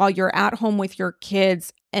arrested while you're at home with your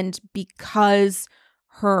kids, and because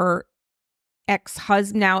her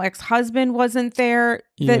ex-husband wasn't there,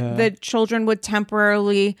 that the children would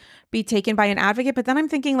temporarily be taken by an advocate. But then I'm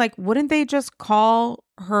thinking, like, wouldn't they just call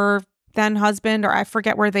her then husband, or I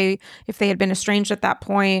forget if they had been estranged at that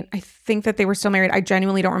point. I think that they were still married. I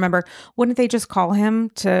genuinely don't remember. Wouldn't they just call him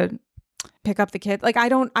to pick up the kid? Like, I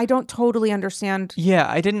don't totally understand. Yeah,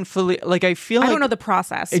 I didn't fully, like, I feel like I don't know the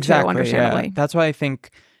process exactly, too, understandably. Yeah. That's why I think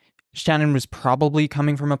Shannon was probably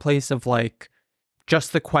coming from a place of like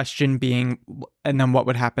just the question being, and then what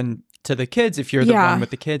would happen to the kids if you're the one with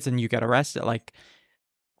the kids and you get arrested, like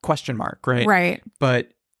question mark, right? Right.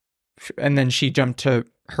 But, and then she jumped to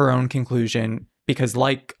her own conclusion because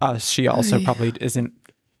like us, she also probably isn't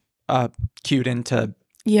cued into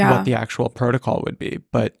what the actual protocol would be.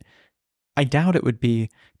 But I doubt it would be,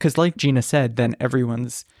 because like Gina said, then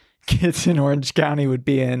everyone's kids in Orange County would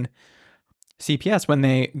be in CPS when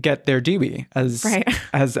they get their DWI,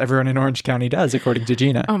 as everyone in Orange County does, according to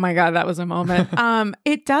Gina. Oh my God, that was a moment.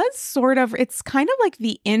 It does sort of, it's kind of like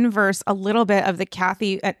the inverse a little bit of the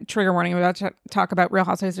Kathy, trigger warning, I'm about to talk about Real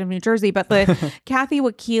Housewives of New Jersey, but the Kathy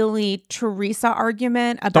Wakili Teresa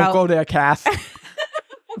argument about... Don't go there, Kath.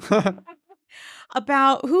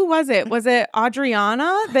 About, who was it? Was it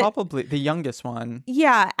Adriana? Probably the youngest one.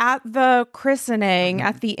 Yeah, at the christening,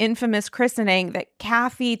 at the infamous christening, that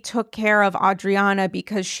Kathy took care of Adriana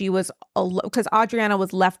because because Adriana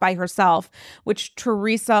was left by herself, which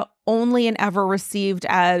Teresa only and ever received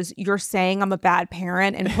as, you're saying I'm a bad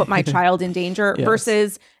parent and put my child in danger,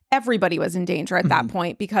 versus everybody was in danger at that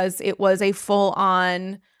point because it was a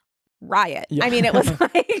full-on riot. Yeah. I mean, it was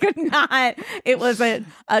it was a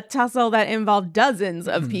tussle that involved dozens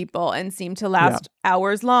of people and seemed to last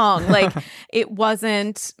hours long. Like, it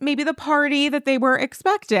wasn't maybe the party that they were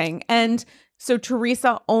expecting. And so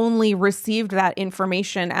Teresa only received that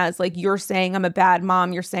information as like, you're saying I'm a bad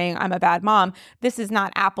mom. You're saying I'm a bad mom. This is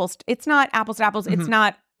not apples. It's not apples to apples. It's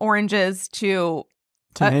not oranges to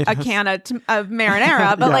a can of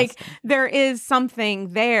marinara. But like, there is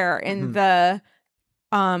something there in the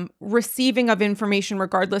receiving of information,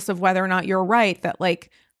 regardless of whether or not you're right, that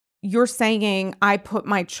like, you're saying I put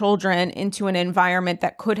my children into an environment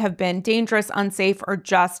that could have been dangerous, unsafe, or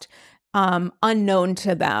just unknown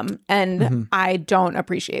to them. And I don't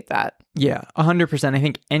appreciate that. Yeah, 100%. I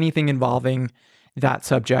think anything involving that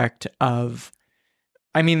subject of,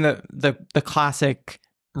 I mean, the classic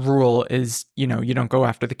rule is, you don't go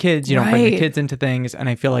after the kids, you don't bring the kids into things. And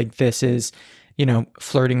I feel like this is,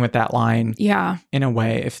 flirting with that line in a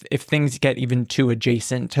way. If things get even too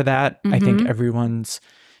adjacent to that, I think everyone's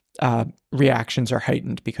reactions are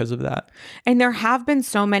heightened because of that. And there have been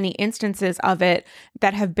so many instances of it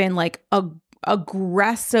that have been like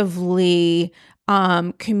aggressively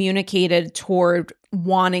communicated toward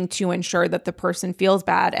wanting to ensure that the person feels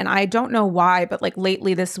bad. And I don't know why, but like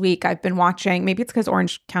lately this week, I've been watching, maybe it's because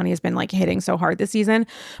Orange County has been like hitting so hard this season,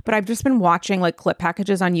 but I've just been watching like clip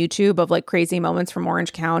packages on YouTube of like crazy moments from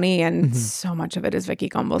Orange County. And so much of it is Vicky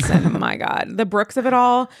Gumbelson. My God, the Brooks of it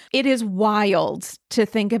all. It is wild to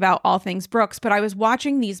think about all things Brooks, but I was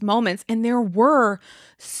watching these moments and there were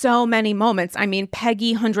so many moments. I mean,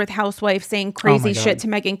 Peggy, 100th housewife, saying crazy shit to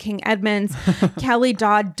Megan King Edmonds, Kelly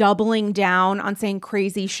Dodd doubling down on saying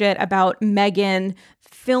crazy shit about Megan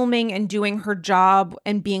filming and doing her job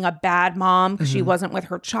and being a bad mom because she wasn't with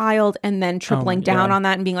her child, and then tripling down on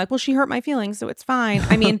that and being like, well, she hurt my feelings, so it's fine.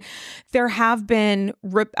 I mean, there have been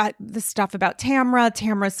the stuff about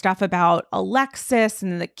Tamra's stuff about Alexis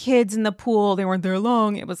and the kids in the pool. They weren't there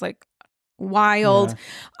long. It was like, wild.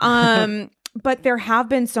 But there have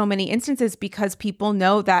been so many instances because people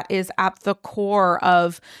know that is at the core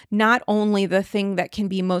of not only the thing that can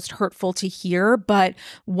be most hurtful to hear, but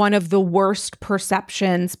one of the worst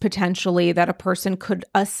perceptions potentially that a person could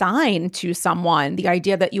assign to someone. The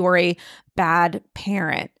idea that you are a bad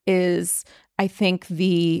parent is, I think,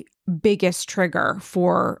 the biggest trigger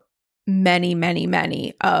for many, many,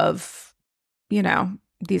 many of,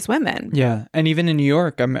 these women. Yeah. And even in New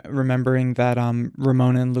York, I'm remembering that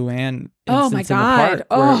Ramona and Luann Oh my instance in the God. park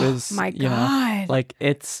where it was, my God. like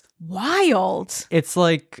it's wild. It's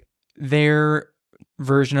like their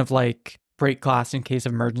version of like break glass in case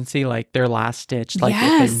of emergency, like their last ditch. Like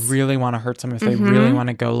if they really want to hurt someone, if they really want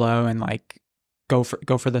to go low and like go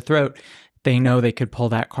for the throat, they know they could pull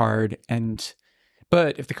that card.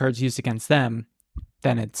 But if the card's used against them,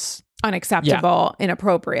 then it's unacceptable,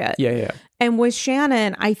 inappropriate. Yeah. And with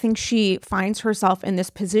Shannon, I think she finds herself in this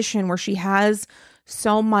position where she has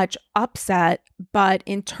so much upset, but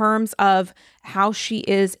in terms of how she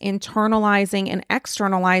is internalizing and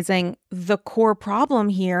externalizing the core problem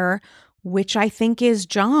here, which I think is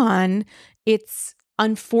John, it's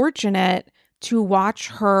unfortunate to watch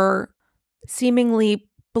her seemingly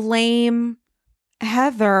blame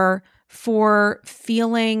Heather for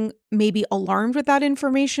feeling maybe alarmed with that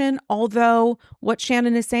information, although what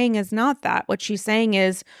Shannon is saying is not that. What she's saying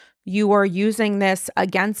is, you are using this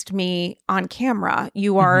against me on camera.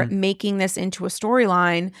 You are making this into a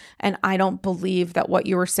storyline, and I don't believe that what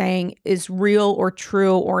you are saying is real or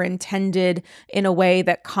true or intended in a way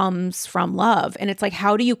that comes from love. And it's like,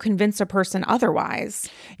 how do you convince a person otherwise?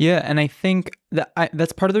 Yeah, and I think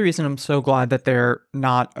that's part of the reason I'm so glad that they're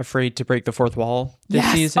not afraid to break the fourth wall this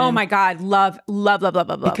season. Oh my God. Love.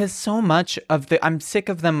 Because so much of I'm sick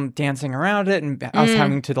of them dancing around it and us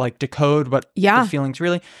having to like decode what the feelings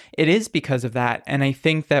really. It is because of that. And I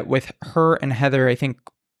think that with her and Heather, I think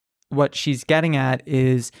what she's getting at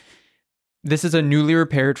is this is a newly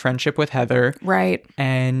repaired friendship with Heather. Right.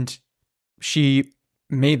 And she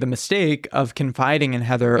made the mistake of confiding in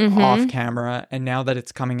Heather off camera. And now that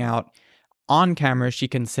it's coming out on camera, she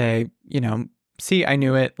can say, see, I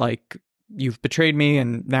knew it. Like, you've betrayed me.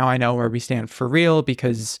 And now I know where we stand for real,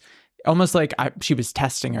 because almost like she was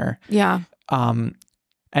testing her. Yeah. And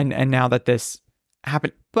now that this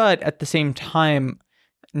happened, but at the same time,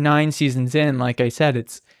 9 seasons in, like I said,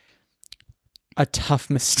 it's a tough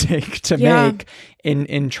mistake to make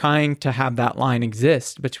in trying to have that line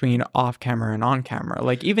exist between off camera and on camera.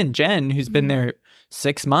 Like even Jen, who's been there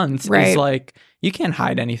 6 months, is like, you can't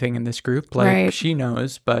hide anything in this group. Like she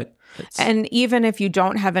knows, but and even if you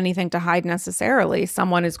don't have anything to hide necessarily,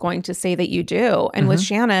 someone is going to say that you do. And with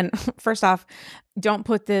Shannon, first off, don't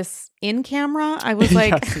put this in camera. I was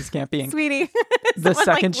like, yes, this can't be in sweetie. The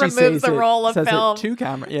second she removes the roll of says film to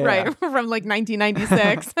camera, from like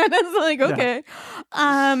 1996, and it's like, okay,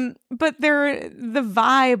 but the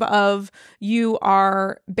vibe of you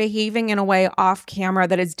are behaving in a way off camera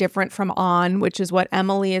that is different from on, which is what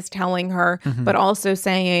Emily is telling her, but also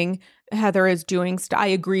saying Heather is doing I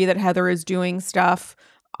agree that Heather is doing stuff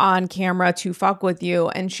on camera to fuck with you,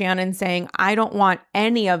 and Shannon saying, I don't want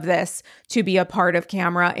any of this to be a part of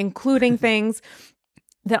camera, including things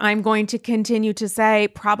that I'm going to continue to say,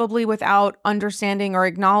 probably without understanding or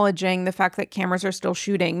acknowledging the fact that cameras are still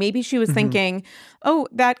shooting. Maybe she was thinking, oh,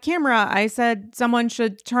 that camera I said someone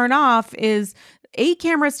should turn off is a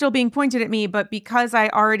camera still being pointed at me, but because I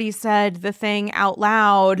already said the thing out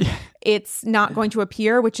loud, it's not going to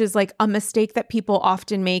appear, which is like a mistake that people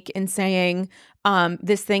often make in saying,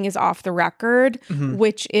 this thing is off the record,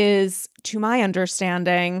 which is, to my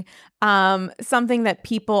understanding, something that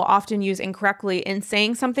people often use incorrectly in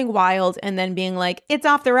saying something wild and then being like, it's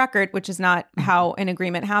off the record, which is not how an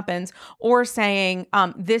agreement happens, or saying,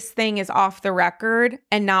 this thing is off the record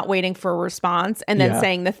and not waiting for a response and then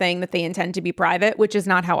saying the thing that they intend to be private, which is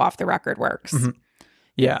not how off the record works.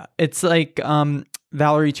 Yeah. It's like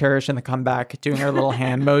Valerie Cherish in the comeback doing her little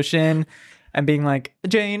hand motion and being like,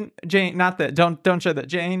 Jane, not that, don't show that,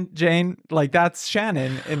 Jane, like that's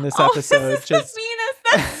Shannon in this episode. This is just the meanest.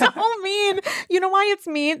 That's so mean. You know why it's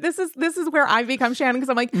mean? This is where I become Shannon, because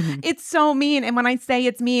I'm like, it's so mean. And when I say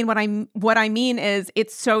it's mean, what I mean is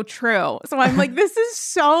it's so true. So I'm like, this is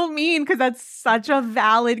so mean, because that's such a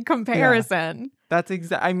valid comparison. Yeah. That's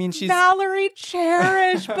I mean, she's Valerie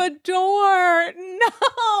Cherish Bador.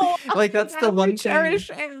 No, like that's the one thing.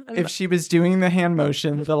 If she was doing the hand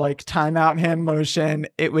motion, the like timeout hand motion,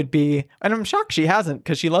 it would be. And I'm shocked she hasn't,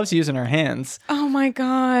 because she loves using her hands. Oh my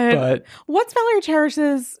God! But what's Valerie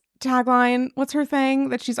Cherish's tagline? What's her thing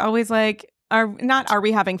that she's always like? Are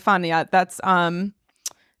we having fun yet? That's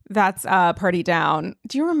That's Party Down.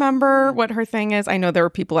 Do you remember what her thing is? I know there were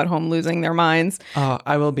people at home losing their minds. Oh,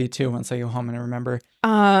 I will be too once I go home and remember.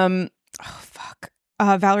 Oh, fuck.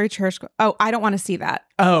 Valerie Cherishes. Oh, I don't want to see that.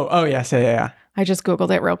 Oh, yes. Yeah. I just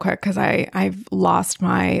Googled it real quick because I've lost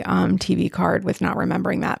my TV card with not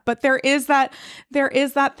remembering that. But there is that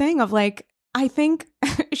thing of like, I think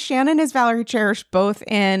Shannon is Valerie Cherish both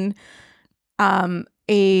in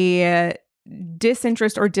a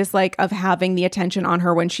disinterest or dislike of having the attention on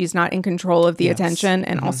her when she's not in control of the attention,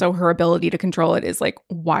 and also her ability to control it is like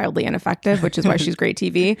wildly ineffective, which is why she's great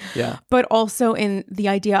TV. Yeah. But also in the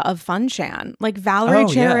idea of fun Shan. Like Valerie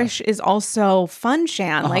Cherish is also fun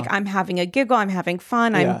Shan. Like I'm having a giggle, I'm having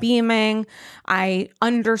fun, I'm beaming. I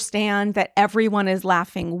understand that everyone is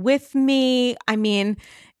laughing with me. I mean,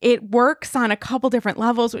 it works on a couple different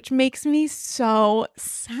levels, which makes me so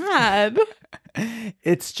sad.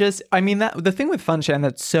 It's just, I mean, that the thing with Fun Shan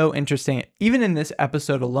that's so interesting, even in this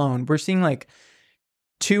episode alone, we're seeing like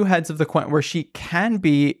two heads of the coin where she can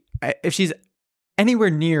be, if she's anywhere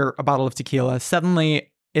near a bottle of tequila,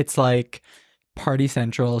 suddenly it's like party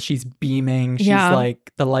central. She's beaming. She's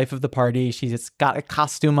like the life of the party. She's got a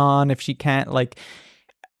costume on if she can't, like,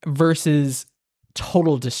 versus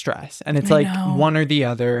total distress. And it's like one or the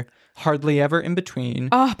other, hardly ever in between.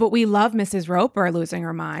 Oh, but we love Mrs. Roper losing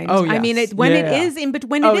her mind. Oh, yes. I mean, when it is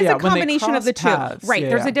a combination of the two. Paths, right.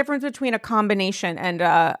 There's a difference between a combination and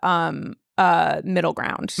a middle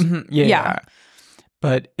ground. Mm-hmm. Yeah.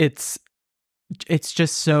 But it's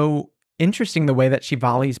just so interesting the way that she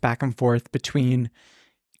volleys back and forth between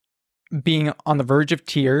being on the verge of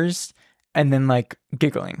tears and then like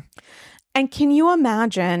giggling. And can you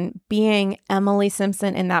imagine being Emily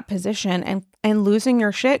Simpson in that position and losing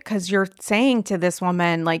your shit because you're saying to this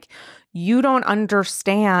woman, like, you don't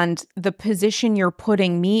understand the position you're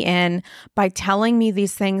putting me in by telling me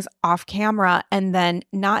these things off camera and then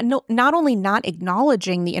not only not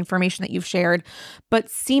acknowledging the information that you've shared, but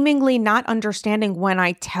seemingly not understanding when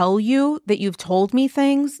I tell you that you've told me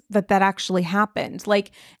things that actually happened.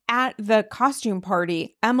 Like at the costume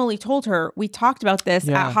party, Emily told her, we talked about this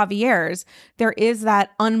at Javier's, there is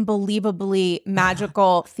that unbelievably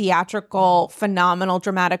magical, theatrical, phenomenal,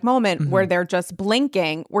 dramatic moment where they're just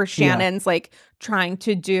blinking, where Shannon's like trying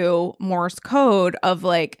to do Morse code of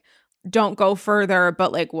like, don't go further,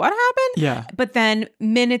 but like, what happened? Yeah. But then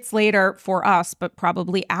minutes later for us, but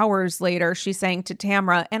probably hours later, she's saying to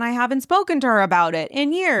Tamra, and I haven't spoken to her about it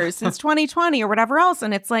in years, since 2020 or whatever else.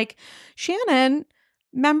 And it's like, Shannon,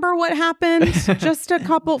 remember what happened just a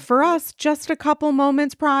couple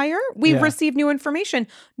moments prior? We've received new information.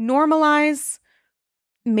 Normalize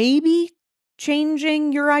maybe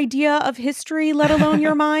changing your idea of history, let alone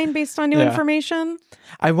your mind based on new information.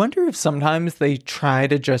 I wonder if sometimes they try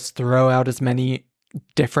to just throw out as many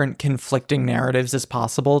different conflicting narratives as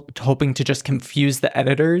possible, hoping to just confuse the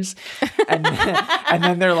editors. And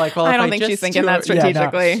then they're like, well, I don't think she's thinking that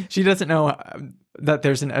strategically. Yeah, no, she doesn't know that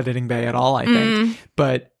there's an editing bay at all, I think.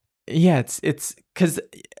 But yeah, it's because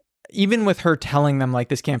even with her telling them like,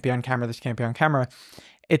 this can't be on camera,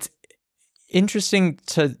 it's interesting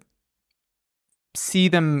to see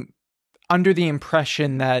them under the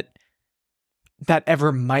impression that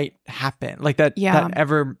ever might happen, like that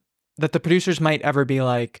the producers might ever be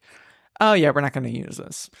like, oh yeah, we're not going to use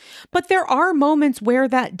this. But there are moments where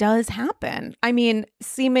that does happen. I mean,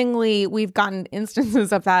 seemingly we've gotten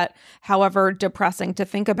instances of that, however depressing to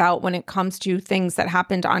think about when it comes to things that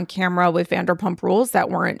happened on camera with Vanderpump Rules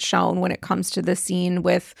that weren't shown when it comes to the scene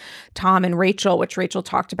with Tom and Rachel, which Rachel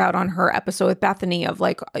talked about on her episode with Bethany of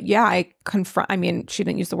like, she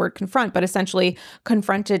didn't use the word confront, but essentially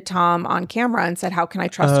confronted Tom on camera and said, how can I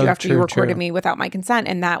trust you after you recorded me without my consent?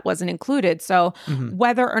 And that wasn't included. So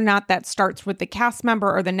whether or not that starts with the cast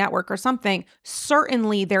member or the network or something,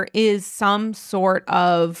 certainly there is some sort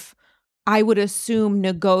of, I would assume,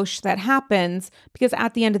 negotiation that happens, because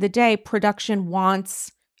at the end of the day, production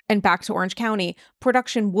wants, and back to Orange County,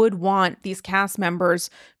 production would want these cast members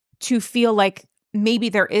to feel like maybe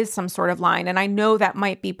there is some sort of line. And I know that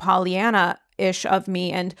might be Pollyanna-ish of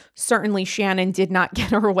me, and certainly Shannon did not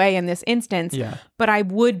get her way in this instance. Yeah. But I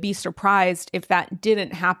would be surprised if that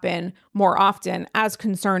didn't happen more often as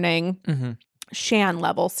concerning Shan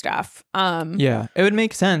level stuff. It would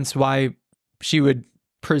make sense why she would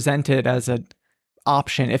present it as an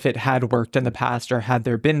option if it had worked in the past, or had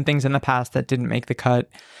there been things in the past that didn't make the cut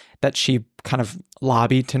that she kind of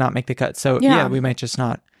lobbied to not make the cut. So we might just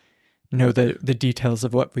not know the details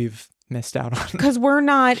of what we've missed out on. Because we're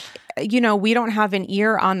not, we don't have an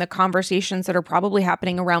ear on the conversations that are probably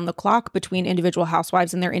happening around the clock between individual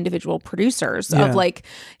housewives and their individual producers of like,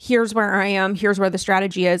 here's where I am, here's where the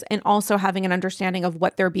strategy is, and also having an understanding of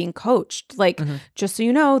what they're being coached. Like, just so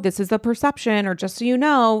you know, this is the perception, or just so you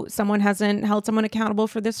know, someone hasn't held someone accountable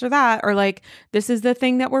for this or that, or like, this is the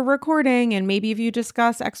thing that we're recording, and maybe if you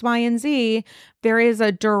discuss X, Y, and Z, there is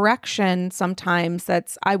a direction sometimes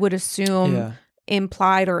that's, I would assume,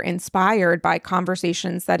 implied or inspired by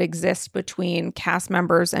conversations that exist between cast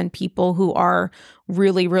members and people who are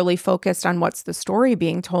really, really focused on what's the story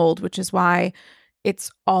being told, which is why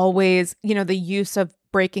it's always, the use of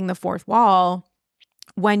breaking the fourth wall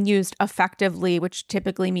when used effectively, which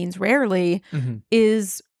typically means rarely,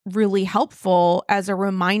 is really helpful as a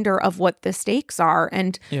reminder of what the stakes are.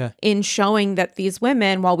 And in showing that these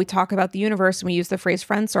women, while we talk about the universe and we use the phrase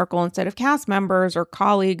friend circle instead of cast members or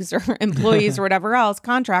colleagues or employees or whatever else,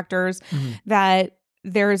 contractors, that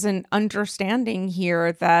there's an understanding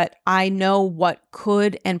here that I know what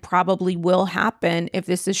could and probably will happen if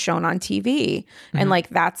this is shown on TV. And like,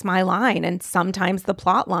 that's my line. And sometimes the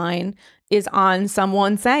plot line is on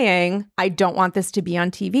someone saying, I don't want this to be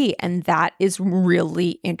on TV. And that is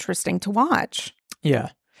really interesting to watch.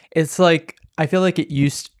 Yeah. It's like, I feel like it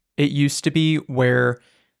used to be where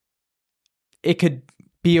it could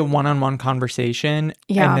be a one-on-one conversation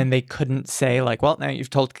and then they couldn't say like, well, now you've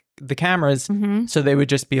told the cameras. So they would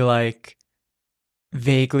just be like,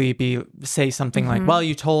 vaguely say something like, well,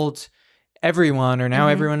 you told everyone, or now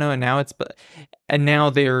everyone know, and now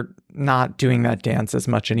they're not doing that dance as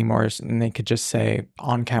much anymore, and they could just say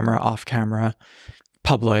on camera, off camera,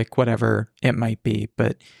 public, whatever it might be.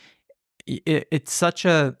 But it's such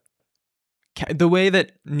the way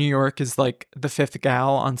that New York is like the fifth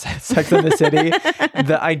gal on Sex and the City,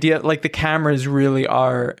 the idea, like the cameras really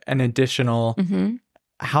are an additional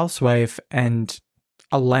housewife and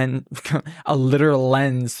a literal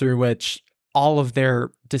lens through which all of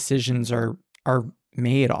their decisions are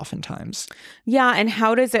made oftentimes. Yeah. And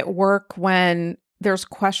how does it work when there's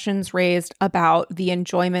questions raised about the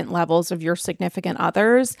enjoyment levels of your significant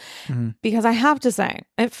others? Because I have to say,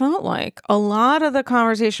 it felt like a lot of the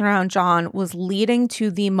conversation around John was leading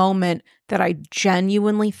to the moment that I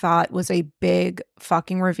genuinely thought was a big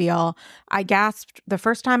fucking reveal. I gasped the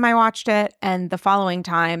first time I watched it and the following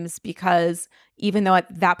times, because even though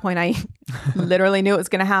at that point I literally knew it was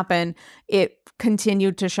going to happen, it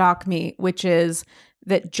continued to shock me, which is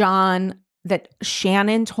that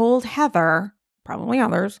Shannon told Heather, probably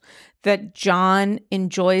others, that John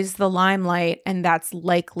enjoys the limelight and that's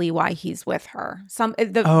likely why he's with her.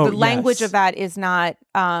 The language of that is not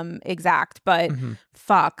exact, but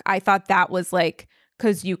fuck, I thought that was like,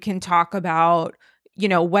 because you can talk about,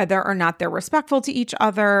 whether or not they're respectful to each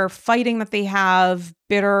other, fighting that they have,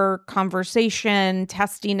 bitter conversation,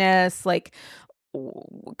 testiness, like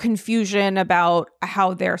confusion about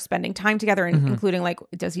how they're spending time together, and including like,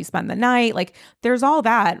 does he spend the night? Like, there's all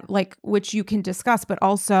that, like, which you can discuss, but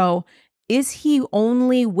also, is he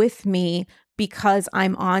only with me because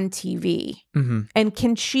I'm on TV? And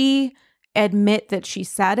can she admit that she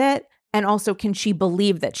said it? And also, can she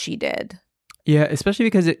believe that she did? Yeah, especially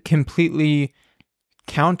because it completely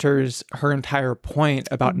counters her entire point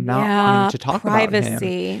about not wanting to talk about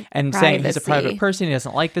him and saying he's a private person, he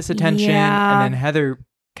doesn't like this attention. And then Heather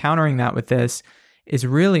countering that with this is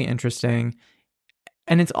really interesting.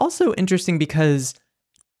 And it's also interesting because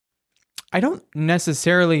I don't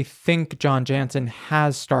necessarily think John Jansen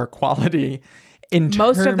has star quality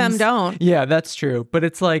most of them don't. Yeah, that's true. But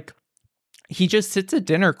it's like he just sits at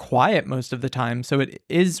dinner quiet most of the time. So it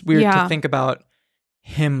is weird to think about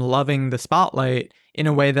him loving the spotlight in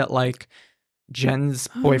a way that like Jen's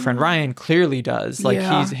boyfriend Ryan clearly does. Like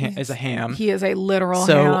he's a ham. He is a literal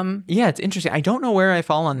ham. Yeah, it's interesting. I don't know where I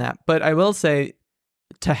fall on that, but I will say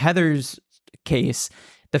to Heather's case,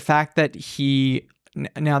 the fact that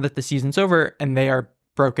now that the season's over and they are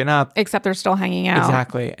broken up, except they're still hanging out,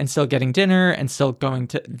 exactly, and still getting dinner and still going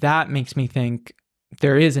to, that makes me think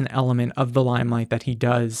there is an element of the limelight that he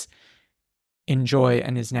does enjoy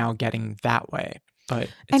and is now getting that way. But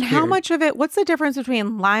and how much of it, what's the difference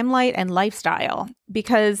between limelight and lifestyle?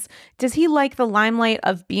 Because does he like the limelight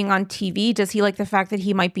of being on TV? Does he like the fact that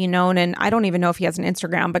he might be known? And I don't even know if he has an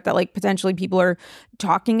Instagram, but that like potentially people are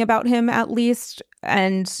talking about him at least.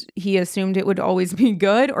 And he assumed it would always be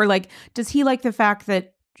good. Or like, does he like the fact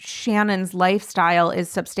that Shannon's lifestyle is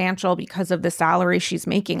substantial because of the salary she's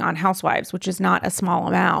making on Housewives, which is not a small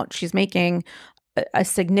amount. She's making a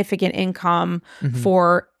significant income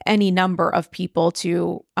for any number of people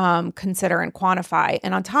to consider and quantify.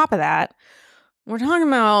 And on top of that, we're talking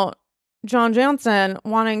about John Jansen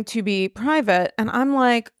wanting to be private. And I'm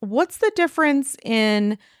like, what's the difference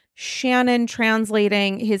in Shannon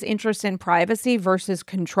translating his interest in privacy versus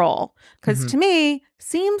control? Because to me,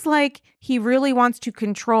 seems like he really wants to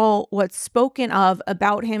control what's spoken of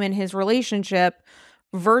about him and his relationship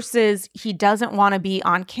versus he doesn't want to be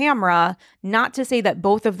on camera. Not to say that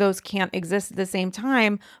both of those can't exist at the same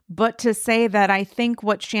time, but to say that I think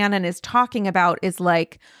what Shannon is talking about is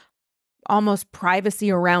like almost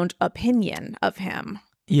privacy around opinion of him.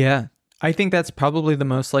 Yeah. I think that's probably the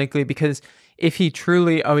most likely, because if he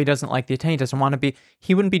truly, he doesn't like the attention, he doesn't want to be,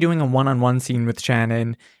 he wouldn't be doing a one-on-one scene with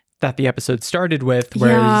Shannon that the episode started with,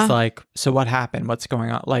 where he's like, so what happened? What's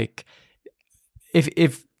going on? Like,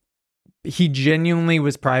 if he genuinely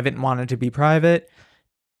was private and wanted to be private,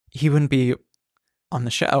 he wouldn't be on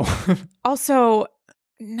the show. Also,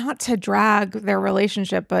 not to drag their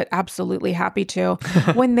relationship, but absolutely happy to.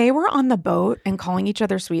 When they were on the boat and calling each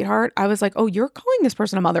other sweetheart, I was like, oh, you're calling this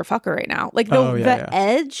person a motherfucker right now. Like the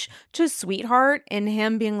edge to sweetheart in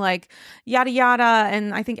him being like, yada, yada.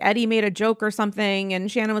 And I think Eddie made a joke or something.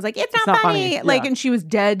 And Shannon was like, it's not funny. Yeah. Like, and she was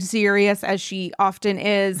dead serious, as she often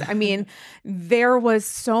is. I mean, there was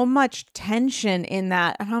so much tension in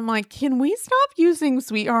that. And I'm like, can we stop using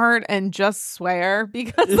sweetheart and just swear?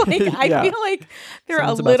 Because like, I feel like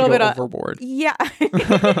they're a little bit overboard. Yeah.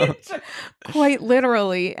 Quite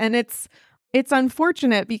literally. And it's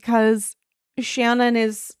unfortunate because Shannon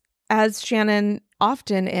is, as Shannon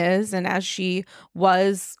often is, and as she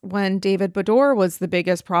was when David Bador was the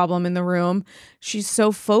biggest problem in the room, she's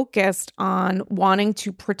so focused on wanting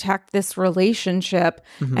to protect this relationship.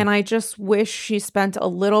 And I just wish she spent a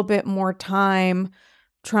little bit more time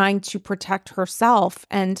trying to protect herself.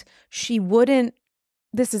 And she wouldn't,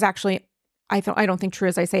 this is actually, I don't think true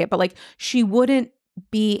as I say it, but like, she wouldn't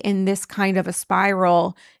be in this kind of a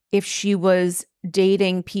spiral if she was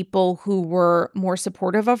dating people who were more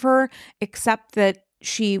supportive of her, except that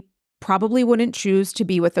she probably wouldn't choose to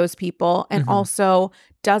be with those people, and also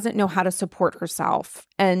doesn't know how to support herself.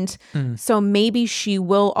 And so maybe she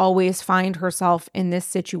will always find herself in this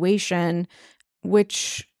situation,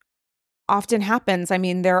 which often happens. I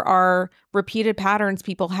mean, there are repeated patterns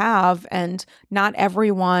people have, and not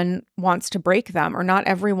everyone wants to break them, or not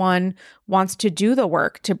everyone wants to do the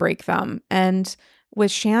work to break them. And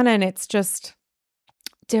with Shannon, it's just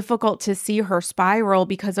difficult to see her spiral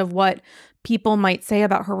because of what people might say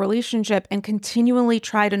about her relationship, and continually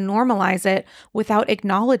try to normalize it without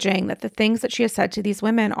acknowledging that the things that she has said to these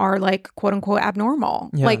women are like, quote unquote, abnormal.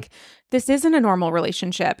 Yeah. Like, this isn't a normal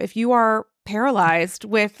relationship. If you are paralyzed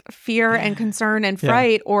with fear and concern and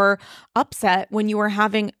fright or upset when you are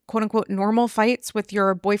having, quote unquote, normal fights with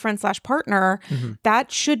your boyfriend / partner,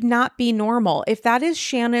 that should not be normal. If that is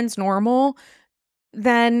Shannon's normal,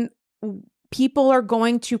 then people are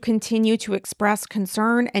going to continue to express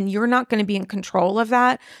concern, and you're not going to be in control of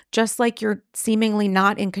that, just like you're seemingly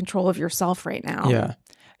not in control of yourself right now. Yeah.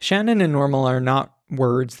 Shannon and normal are not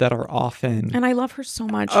words that are often. And I love her so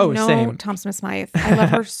much. Oh, same. Tom Smyth. I love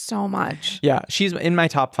her so much. Yeah, she's in my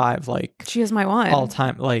top 5. Like, she is my one all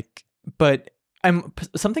time. Like, but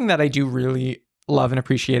something that I do really love and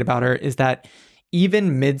appreciate about her is that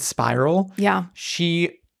even mid spiral,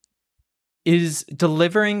 she is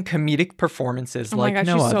delivering comedic performances like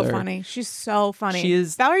no other. She's so funny. She's so funny. She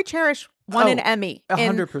is. Valerie Cherish won an Emmy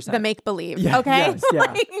 100%. in the make believe. Yeah, okay,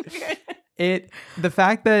 yes, yeah. The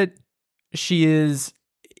fact that she is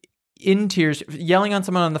in tears, yelling on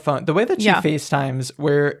someone on the phone, the way that she FaceTimes,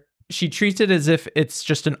 where she treats it as if it's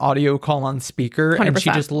just an audio call on speaker, 100%. And she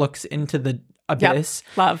just looks into the abyss.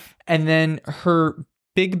 Yep. Love. And then her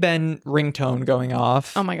Big Ben ringtone going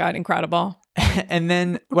off. Oh my God, incredible. And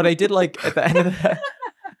then what I did like at the end of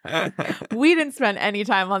that. We didn't spend any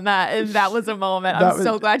time on that, and that was a moment. I'm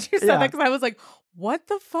so glad you said that, because I was like, what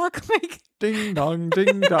the fuck? Like, ding dong,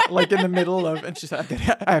 like in the middle of, and she said,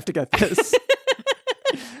 I have to get this.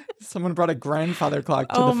 Someone brought a grandfather clock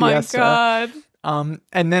to the fiesta. Oh my God.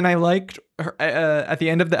 And then I liked her at the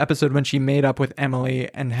end of the episode when she made up with Emily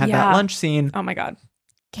and had that lunch scene. Oh my God.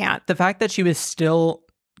 Can't. The fact that she was still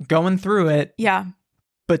going through it. Yeah.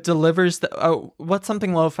 But delivers what's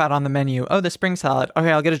something low fat on the menu? Oh, the spring salad.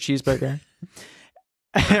 Okay, I'll get a cheeseburger.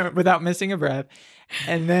 Without missing a breath.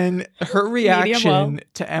 And then her reaction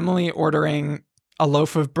to Emily ordering a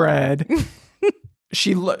loaf of bread,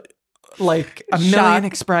 she like a million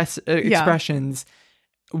expressions,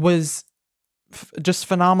 was just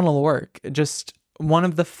phenomenal work. Just one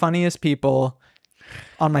of the funniest people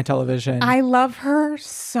on my television. I love her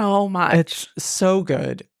so much. It's so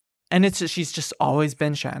good. And she's just always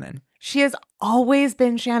been Shannon. She has always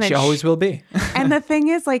been Shannon. She always will be. And the thing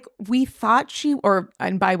is, like, we thought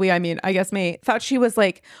and by we, I mean, I guess thought she was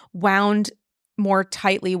like wound more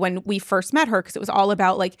tightly when we first met her because it was all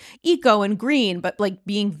about like eco and green, but like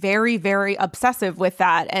being very, very obsessive with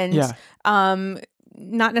that and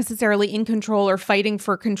not necessarily in control or fighting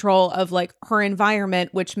for control of like her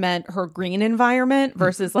environment, which meant her green environment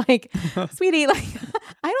versus like, sweetie, like,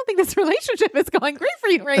 I don't think this relationship is going great for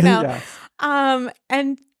you right now.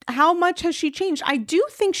 And how much has she changed? I do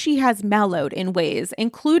think she has mellowed in ways,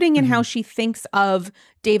 including in how she thinks of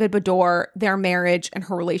David Beador, their marriage, and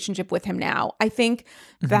her relationship with him now. I think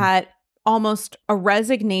that almost a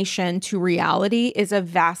resignation to reality is a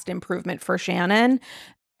vast improvement for Shannon.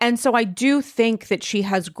 And so I do think that she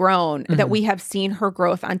has grown, that we have seen her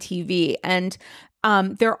growth on TV. And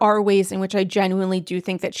there are ways in which I genuinely do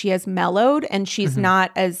think that she has mellowed and she's not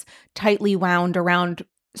as tightly wound around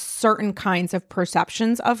certain kinds of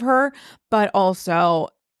perceptions of her, but also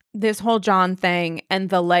this whole John thing and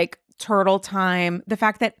the like turtle time, the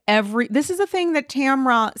fact that this is a thing that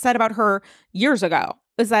Tamra said about her years ago,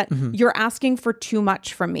 is that you're asking for too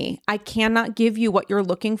much from me. I cannot give you what you're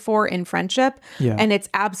looking for in friendship. And it's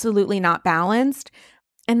absolutely not balanced.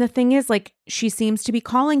 And the thing is, like, she seems to be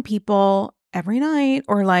calling people every night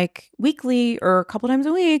or like weekly or a couple times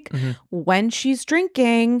a week when she's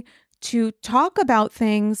drinking to talk about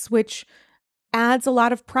things, which adds a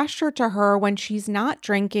lot of pressure to her when she's not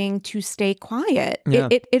drinking to stay quiet.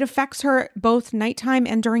 It affects her both nighttime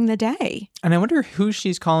and during the day. And I wonder who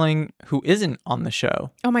she's calling who isn't on the show.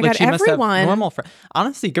 Oh my like God, she must everyone. have normal friends.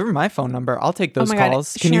 Honestly, give her my phone number. I'll take those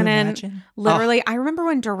calls. Can Shannon, you imagine? Literally, I remember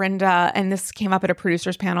when Dorinda, and this came up at a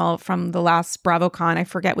producer's panel from the last BravoCon. I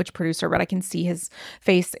forget which producer, but I can see his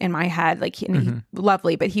face in my head. Like, he,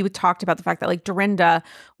 lovely, but he would talked about the fact that like Dorinda,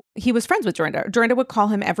 he was friends with Dorinda. Dorinda would call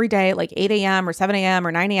him every day at like 8 a.m. or 7 a.m.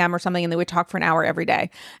 or 9 a.m. or something, and they would talk for an hour every day.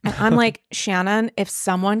 And I'm like, Shannon, if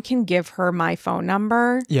someone can give her my phone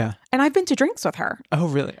number. Yeah. And I've been to drinks with her. Oh,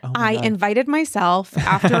 really? Oh I invited myself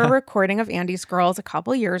after a recording of Andy's Girls a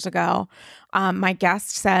couple years ago. My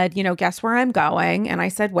guest said, guess where I'm going? And I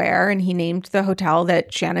said, where? And he named the hotel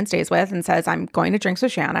that Shannon stays with and says, I'm going to drinks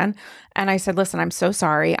with Shannon. And I said, listen, I'm so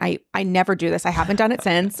sorry. I never do this. I haven't done it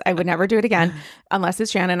since. I would never do it again unless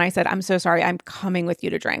it's Shannon. I said, I'm so sorry. I'm coming with you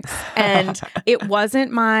to drinks. And it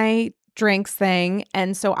wasn't my drinks thing.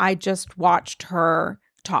 And so I just watched her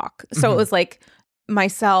talk. So it was like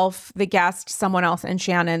myself, the guest, someone else, and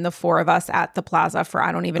Shannon, the four of us at the plaza for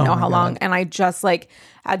I don't even know how long. And I just like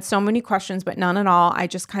had so many questions, but none at all. I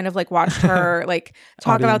just kind of like watched her like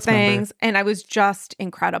talk about things. And I was just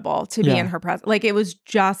incredible to be in her presence. Like it was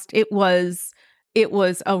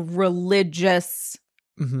a religious.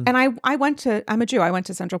 And I'm a Jew. I went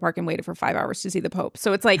to Central Park and waited for 5 hours to see the Pope.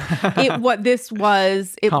 So it's like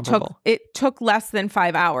it took less than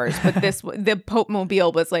 5 hours, but the Pope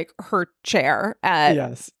mobile was like her chair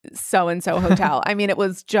at so-and-so hotel. I mean, it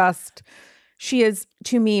was just, she is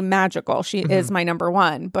to me magical. She is my number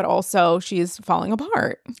one, but also she's falling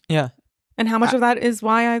apart. Yeah. And how much of that is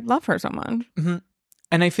why I love her so much.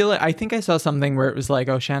 And I think I saw something where it was like,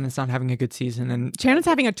 oh, Shannon's not having a good season. And Shannon's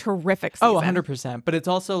having a terrific season. Oh, 100%. But it's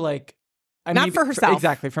also like... not for herself.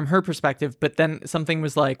 Exactly, from her perspective. But then something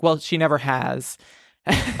was like, well, she never has.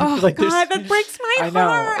 Oh, like, God, that breaks my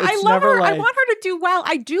heart. I love her. I want her to do well.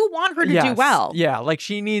 I do want her to do well. Yeah, like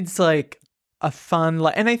she needs like a fun...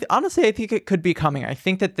 and honestly, I think it could be coming. I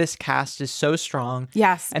think that this cast is so strong.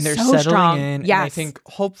 Yes, and they're so settling strong. in. Yes. And I think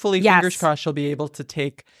hopefully, fingers crossed, she'll be able to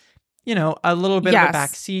take... a little bit of a back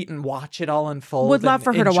seat and watch it all unfold. Would love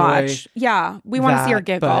for her to watch. Yeah. We want to see her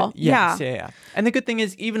giggle. Yeah. And the good thing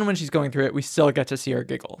is, even when she's going through it, we still get to see her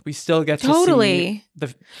giggle. We still get to see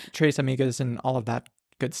the Tres Amigas and all of that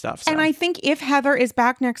good stuff. So. And I think if Heather is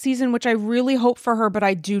back next season, which I really hope for her, but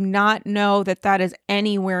I do not know that is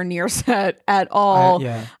anywhere near set at all.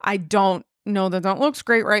 I don't know that looks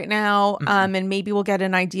great right now. And maybe we'll get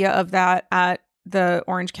an idea of that at the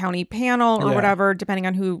Orange County panel or whatever, depending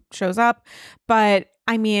on who shows up. But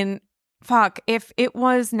I mean, fuck, if it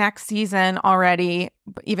was next season already,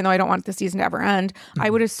 even though I don't want the season to ever end, I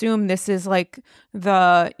would assume this is like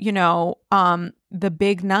the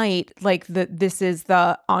big night, like this is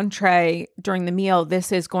the entree during the meal.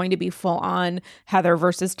 This is going to be full on Heather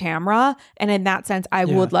versus Tamra. And in that sense, I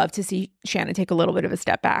would love to see Shannon take a little bit of a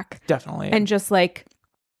step back. Definitely. And just like,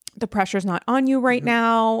 the pressure's not on you right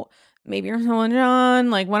now. Maybe you're still in John,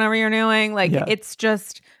 like whatever you're doing. Like it's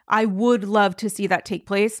just, I would love to see that take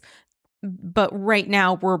place. But right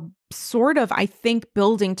now we're sort of, I think,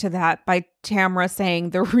 building to that by Tamra saying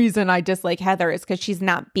the reason I dislike Heather is because she's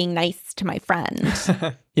not being nice to my friend.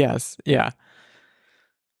 Yes. Yeah.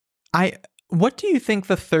 What do you think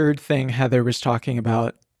the third thing Heather was talking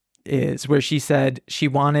about is, where she said she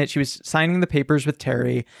was signing the papers with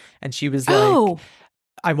Terry, and she was like,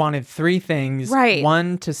 I wanted 3 things. Right.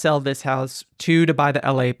 1, to sell this house, 2, to buy the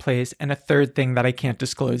LA place, and a third thing that I can't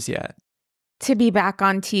disclose yet. To be back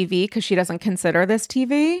on TV because she doesn't consider this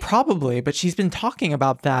TV? Probably, but she's been talking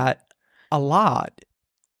about that a lot.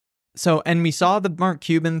 So, and we saw the Mark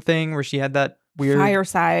Cuban thing where she had that weird...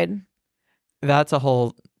 Fireside. That's a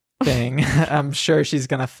whole thing. I'm sure she's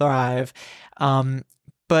going to thrive.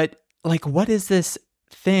 But like, what is this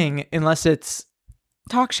thing, unless it's...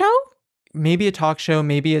 Talk show? Maybe a talk show.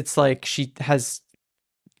 Maybe it's like she has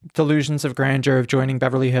delusions of grandeur of joining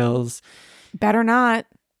Beverly Hills. Better not.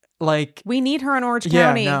 Like, we need her in Orange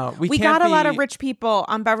County. No, we got a lot of rich people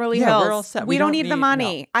on Beverly Hills. We're all set. We don't need the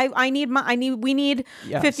money. No. We need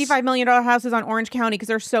 $55 million houses on Orange County because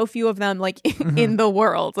there's so few of them, like in the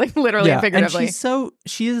world, like literally and figuratively. And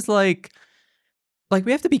she is like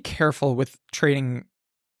we have to be careful with trading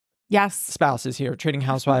spouses here, trading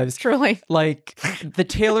housewives. Truly. Like, the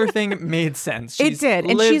Taylor thing made sense. It did.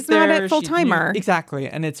 And she's not a full-timer. Exactly.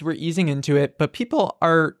 And we're easing into it, but people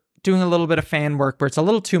are doing a little bit of fan work where it's a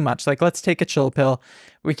little too much. Like, let's take a chill pill.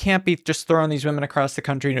 We can't be just throwing these women across the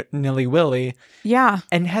country nilly-willy. Yeah.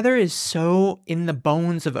 And Heather is so in the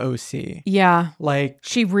bones of OC. Yeah. Like,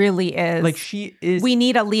 she really is. Like, she is. We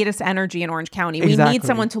need elitist energy in Orange County. Exactly. We need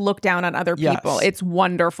someone to look down on other people. Yes. It's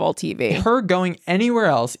wonderful TV. Her going anywhere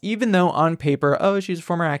else, even though on paper, she's a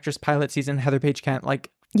former actress, pilot season, Heather Page Kent,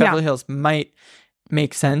 like, Beverly Hills might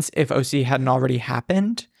make sense if OC hadn't already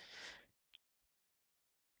happened.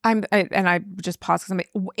 I just paused because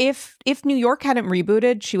if New York hadn't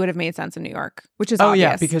rebooted, she would have made sense in New York, which is obvious.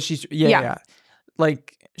 Yeah, because she's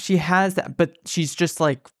like, she has that, but she's just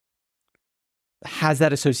like has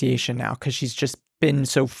that association now because she's just been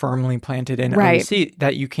so firmly planted in OC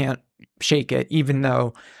that you can't shake it, even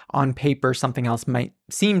though on paper something else might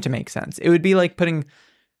seem to make sense. It would be like putting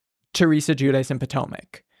Teresa Giudice in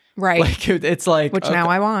Potomac. Right. Like, it's like, which now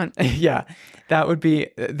I want. Yeah. That would be,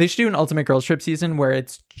 they should do an Ultimate Girls Trip season where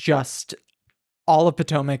it's just all of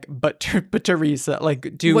Potomac, but Teresa,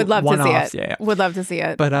 like, do would love one-offs. to see it. Would love to see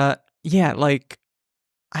it. But like,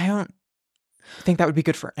 I don't think that would be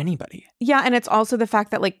good for anybody. Yeah, and it's also the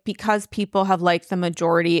fact that, like, because people have liked the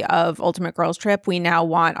majority of Ultimate Girls Trip, we now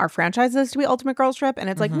want our franchises to be Ultimate Girls Trip, and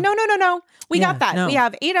it's like, no. We got that. No. We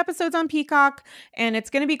have 8 episodes on Peacock, and it's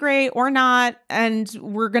going to be great or not, and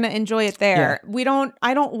we're going to enjoy it there. Yeah.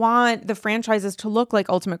 I don't want the franchises to look like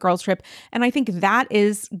Ultimate Girls Trip, and I think that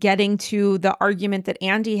is getting to the argument that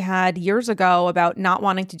Andy had years ago about not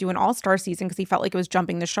wanting to do an all-star season because he felt like it was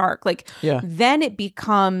jumping the shark. Like, then it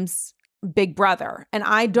becomes Big Brother. And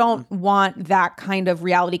I don't want that kind of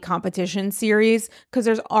reality competition series because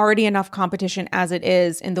there's already enough competition as it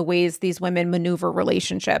is in the ways these women maneuver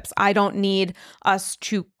relationships. I don't need us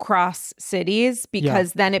to cross cities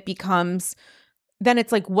because then it becomes, then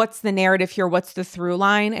it's like, what's the narrative here? What's the through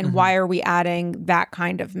line? And why are we adding that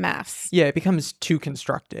kind of mess? Yeah, it becomes too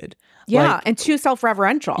constructed. Yeah, like, and too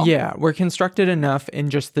self-referential. Yeah, we're constructed enough in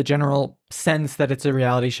just the general sense that it's a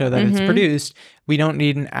reality show, that it's produced. We don't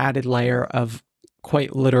need an added layer of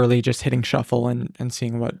quite literally just hitting shuffle and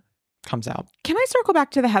seeing what comes out. Can I circle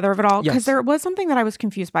back to the Heather of it all? Because Yes. there was something that I was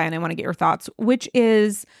confused by and I want to get your thoughts, which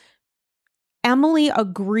is Emily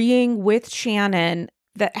agreeing with Shannon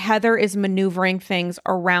that Heather is maneuvering things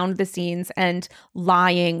around the scenes and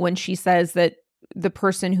lying when she says that the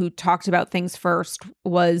person who talked about things first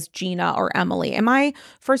was Gina or Emily. Am I,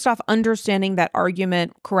 first off, understanding that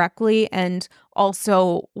argument correctly? And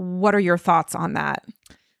also, what are your thoughts on that?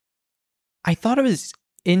 I thought it was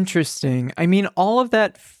interesting. I mean, all of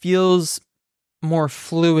that feels more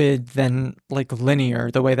fluid than like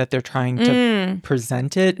linear, the way that they're trying to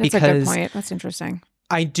present it. That's because a good point. That's interesting.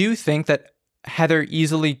 I do think that Heather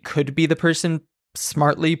easily could be the person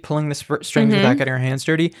smartly pulling the strings without getting her hands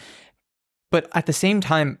dirty. But at the same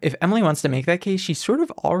time, if Emily wants to make that case, she sort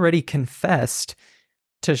of already confessed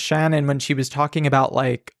to Shannon when she was talking about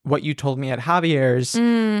like what you told me at Javier's.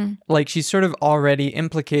 Like, she's sort of already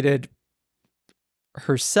implicated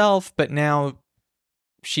herself, but now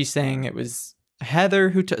she's saying it was Heather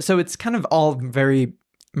who so it's kind of all very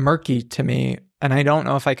murky to me, and I don't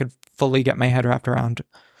know if I could fully get my head wrapped around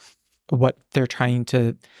what they're trying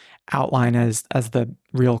to outline as the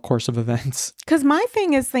real course of events. Because my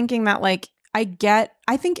thing is thinking that, like, I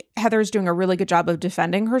think Heather's doing a really good job of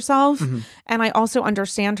defending herself. And I also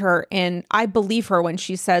understand her, and I believe her when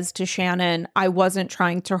she says to Shannon, I wasn't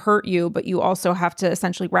trying to hurt you, but you also have to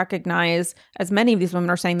essentially recognize, as many of these women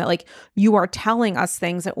are saying, that like you are telling us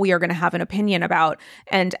things that we are going to have an opinion about.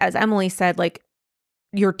 And as Emily said, like,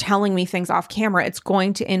 you're telling me things off camera. It's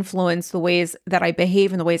going to influence the ways that I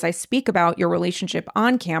behave and the ways I speak about your relationship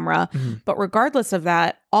on camera. But regardless of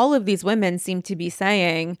that, all of these women seem to be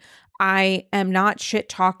saying, I am not shit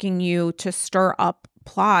talking you to stir up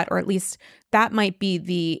plot, or at least that might be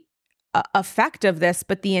the effect of this,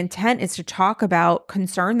 but the intent is to talk about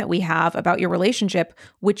concern that we have about your relationship,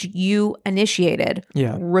 which you initiated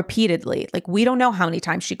repeatedly. Like, we don't know how many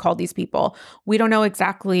times she called these people. We don't know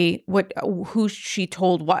exactly who she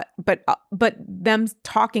told what, but them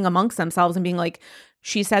talking amongst themselves and being like,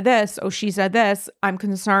 she said this, oh, she said this. I'm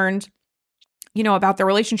concerned, about the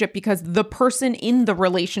relationship because the person in the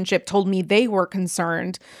relationship told me they were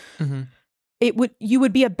concerned. You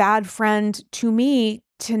would be a bad friend to me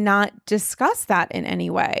to not discuss that in any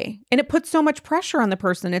way. And it puts so much pressure on the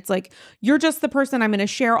person. It's like, you're just the person I'm going to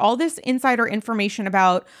share all this insider information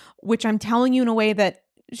about, which I'm telling you in a way that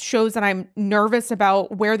shows that I'm nervous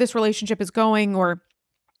about where this relationship is going, or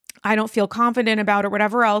I don't feel confident about, or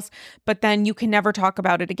whatever else, but then you can never talk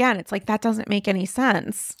about it again. It's like, that doesn't make any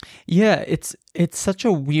sense. Yeah, it's such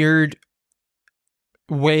a weird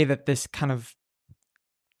way that this kind of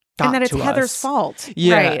and that it's Heather's us. fault.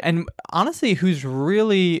 Yeah. Right. And honestly, who's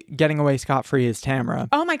really getting away scot-free is Tamara.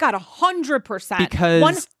 Oh my God, 100%.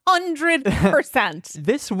 Because 100%.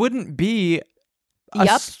 This wouldn't be a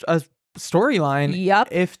storyline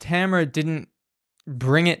if Tamara didn't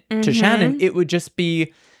bring it to Shannon. It would just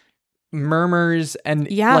be murmurs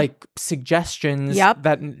and like suggestions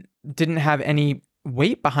that didn't have any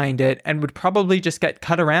weight behind it and would probably just get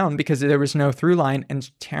cut around because there was no through line.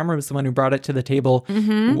 And Tamara was the one who brought it to the table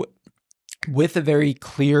with a very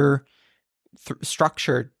clear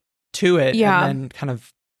structure to it, and then kind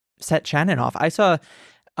of set Shannon off. I saw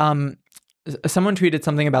someone tweeted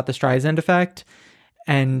something about the Streisand effect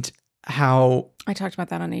and how I talked about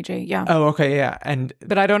that on AJ. Yeah. Oh, okay. Yeah.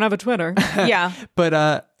 But I don't have a Twitter. Yeah.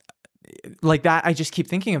 But like that, I just keep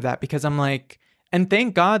thinking of that because I'm like, and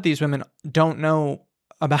thank God these women don't know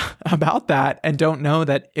about that and don't know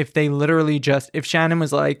that if they literally if Shannon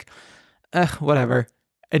was like, whatever,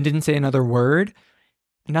 and didn't say another word,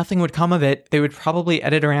 nothing would come of it. They would probably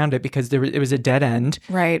edit around it because it was a dead end.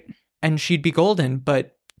 Right. And she'd be golden.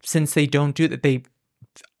 But since they don't do that,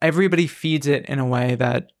 everybody feeds it in a way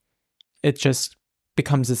that it just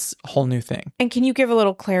becomes this whole new thing. And can you give a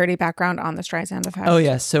little clarity background on the Streisand effect? Oh,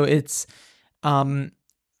 yeah. So it's,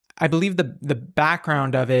 I believe the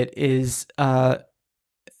background of it is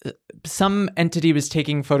some entity was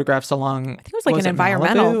taking photographs along. I think it was like an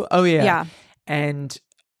environmental. Malibu? Oh, yeah. Yeah. And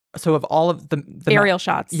so of all of the aerial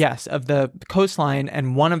shots. Yes, of the coastline,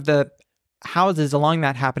 and one of the houses along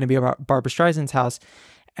that happened to be Barbara Streisand's house.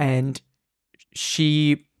 And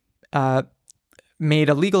she made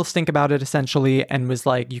a legal stink about it essentially and was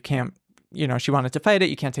like, you can't, she wanted to fight it.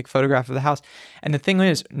 You can't take a photograph of the house. And the thing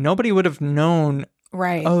is, nobody would have known,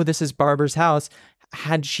 right? Oh, this is Barbara's house,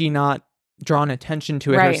 had she not drawn attention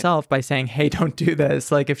to it herself by saying, hey, don't do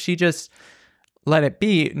this. Like if she just let it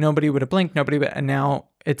be, nobody would have blinked. And now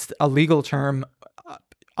it's a legal term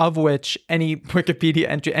of which any Wikipedia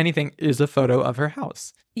entry, anything is a photo of her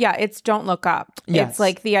house. Yeah, it's don't look up. Yes. It's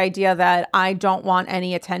like the idea that I don't want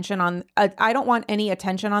any attention on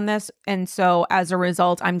this, and so as a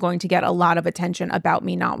result, I'm going to get a lot of attention about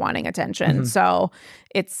me not wanting attention. So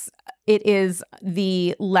it is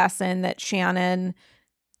the lesson that Shannon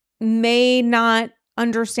may not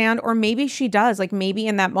understand, or maybe she does. Like maybe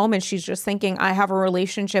in that moment she's just thinking, I have a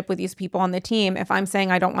relationship with these people on the team. If I'm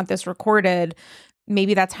saying I don't want this recorded,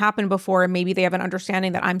 maybe that's happened before, and maybe they have an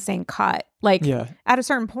understanding that I'm saying cut. Like at a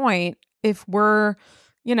certain point, if we're,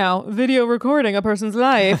 video recording a person's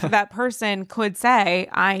life, that person could say,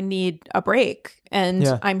 I need a break. And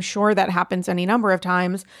I'm sure that happens any number of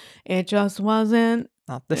times. It just wasn't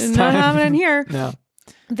not this time. Not happening here. No.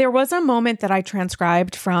 There was a moment that I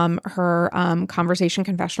transcribed from her conversation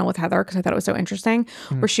confessional with Heather because I thought it was so interesting,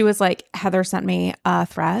 where she was like, Heather sent me a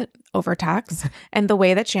threat over text. And the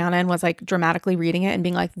way that Shannon was like dramatically reading it and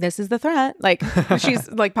being like, this is the threat. Like she's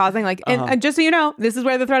like pausing like, and just so you know, this is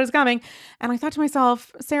where the threat is coming. And I thought to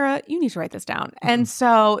myself, Sarah, you need to write this down. And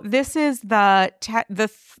so this is the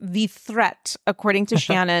threat, according to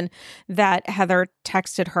Shannon, that Heather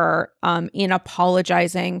texted her in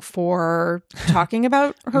apologizing for talking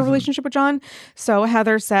about her relationship with John. So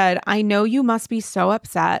Heather said, I know you must be so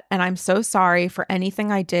upset, and I'm so sorry for anything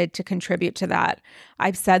I did to contribute to that.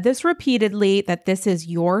 I've said this repeatedly, that this is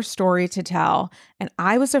your story to tell, and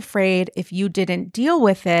I was afraid if you didn't deal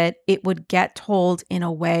with it, it would get told in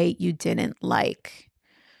a way you didn't like.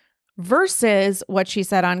 versus what she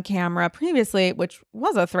said on camera previously, which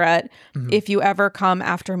was a threat. If you ever come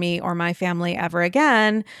after me or my family ever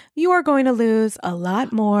again, you are going to lose a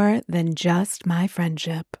lot more than just my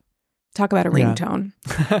friendship. Talk about a ringtone.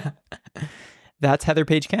 That's Heather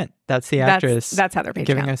Page Kent. That's the actress. That's Heather Page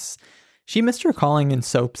giving Kent. us. She missed her calling in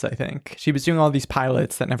soaps, I think. She was doing all these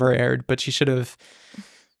pilots that never aired, but she should have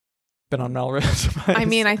been on Melrose. I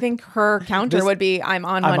mean, I think her counter would be, I'm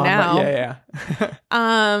on one now.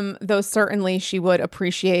 Yeah. Though certainly she would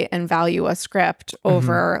appreciate and value a script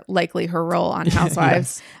over likely her role on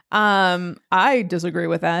Housewives. I disagree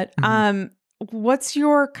with that. What's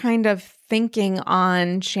your kind of thinking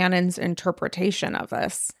on Shannon's interpretation of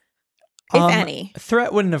this, if any?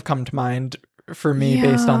 Threat wouldn't have come to mind for me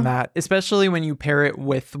based on that, especially when you pair it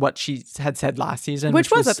with what she had said last season, which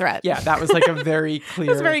was a threat. Yeah, that was like a very clear.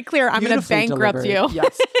 It was very clear. I'm going to bankrupt you.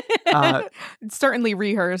 Yes, certainly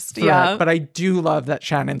rehearsed. Threat, yeah, but I do love that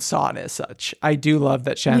Shannon saw it as such. I do love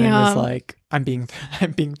that Shannon was like, I'm being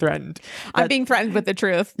threatened. I'm being threatened with the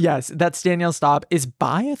truth. Yes, that's Danielle Staub. Is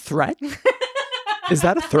bi a threat? Is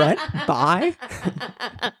that a threat? Bi?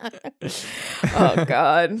 Oh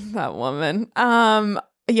God, that woman.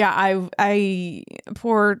 Yeah, I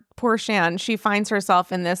poor Shan. She finds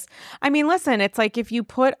herself in this. I mean, listen, it's like if you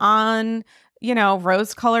put on,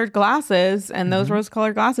 rose-colored glasses and those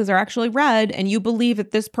rose-colored glasses are actually red, and you believe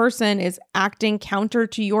that this person is acting counter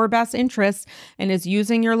to your best interests and is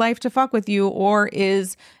using your life to fuck with you, or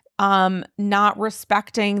is not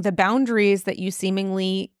respecting the boundaries that you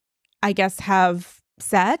seemingly, I guess, have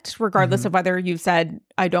set, regardless of whether you've said,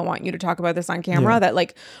 I don't want you to talk about this on camera, that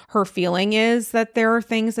like her feeling is that there are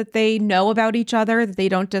things that they know about each other that they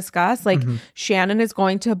don't discuss. Like Shannon is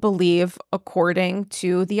going to believe according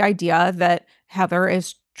to the idea that Heather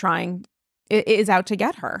is out to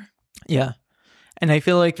get her. Yeah. And I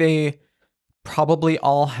feel like they probably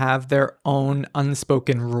all have their own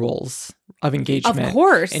unspoken rules of engagement. Of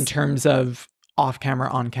course. In terms of off camera,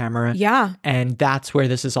 on camera. Yeah. And that's where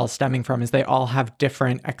this is all stemming from, is they all have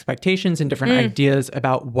different expectations and different ideas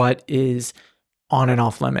about what is on and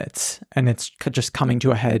off limits. And it's just coming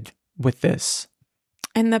to a head with this.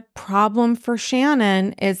 And the problem for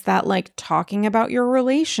Shannon is that like talking about your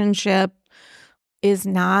relationship is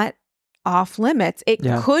not off limits. It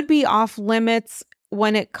could be off limits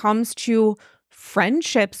when it comes to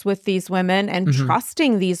friendships with these women and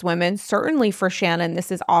trusting these women. Certainly for Shannon,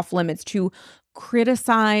 this is off limits to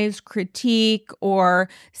criticize, critique, or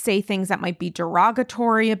say things that might be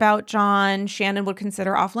derogatory about John. Shannon would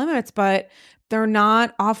consider off limits, but they're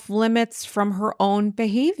not off limits from her own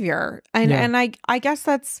behavior. And I guess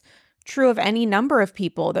that's true of any number of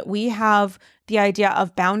people, that we have the idea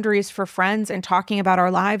of boundaries for friends and talking about our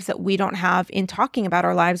lives that we don't have in talking about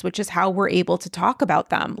our lives, which is how we're able to talk about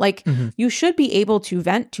them. Like you should be able to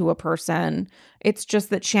vent to a person. It's just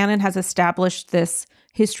that Shannon has established this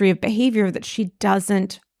history of behavior that she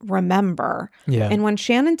doesn't remember. Yeah. And when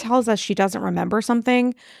Shannon tells us she doesn't remember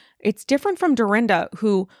something, it's different from Dorinda,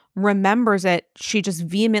 who remembers it. She just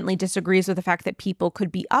vehemently disagrees with the fact that people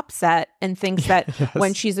could be upset and thinks that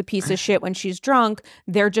when she's a piece of shit, when she's drunk,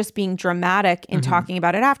 they're just being dramatic in talking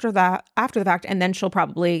about it after the fact. And then she'll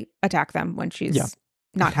probably attack them when she's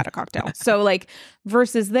not had a cocktail. So like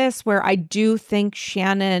versus this, where I do think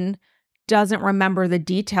Shannon doesn't remember the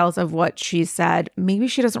details of what she said. Maybe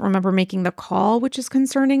she doesn't remember making the call, which is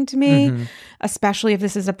concerning to me, especially if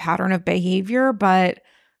this is a pattern of behavior. But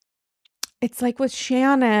it's like with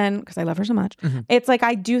Shannon, because I love her so much, it's like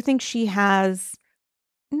I do think she has,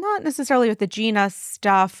 not necessarily with the Gina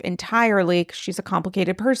stuff entirely, because she's a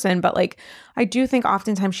complicated person, but like I do think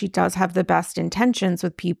oftentimes she does have the best intentions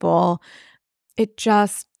with people. It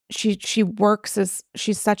just, she works as,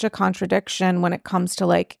 she's such a contradiction when it comes to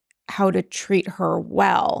like how to treat her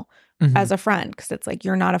well as a friend, because it's like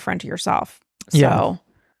you're not a friend to yourself. So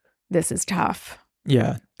this is tough.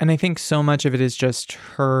 Yeah. And I think so much of it is just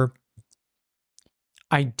her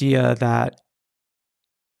idea that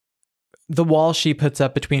the wall she puts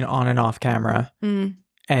up between on and off camera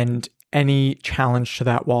and any challenge to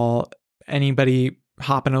that wall, anybody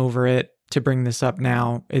hopping over it to bring this up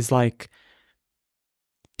now is like,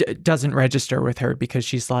 doesn't register with her, because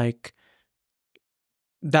she's like,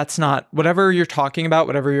 that's not, whatever you're talking about,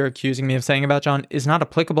 whatever you're accusing me of saying about John is not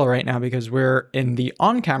applicable right now, because we're in the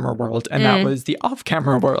on-camera world and that was the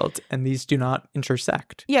off-camera world, and these do not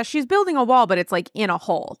intersect. Yeah, she's building a wall, but it's like in a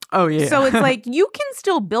hole. Oh, yeah. So it's like you can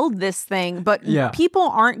still build this thing, but people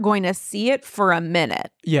aren't going to see it for a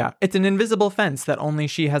minute. Yeah, it's an invisible fence that only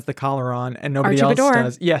she has the collar on and nobody else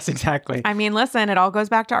does. Yes, exactly. I mean, listen, it all goes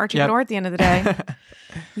back to Archie Bador at the end of the day.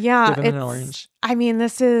 Yeah, Give him an orange. I mean,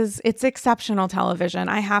 it's exceptional television.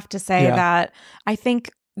 I have to say that I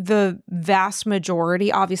think the vast majority,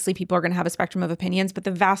 obviously people are going to have a spectrum of opinions, but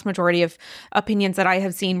the vast majority of opinions that I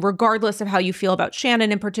have seen, regardless of how you feel about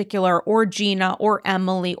Shannon in particular, or Gina, or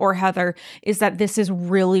Emily, or Heather, is that this is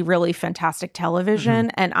really, really fantastic television.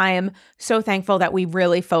 And I am so thankful that we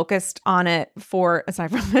really focused on it for,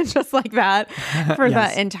 aside from it, just like that, for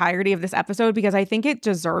the entirety of this episode, because I think it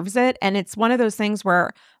deserves it. And it's one of those things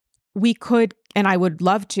where we could, and I would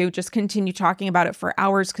love to, just continue talking about it for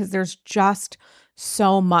hours, because there's just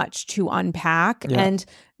so much to unpack. And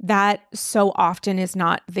that so often is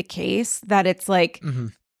not the case, that it's like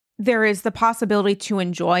there is the possibility to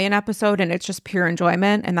enjoy an episode and it's just pure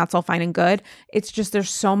enjoyment, and that's all fine and good. It's just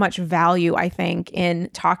there's so much value, I think, in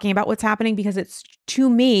talking about what's happening, because it's, to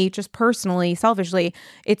me, just personally, selfishly,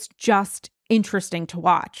 it's just interesting to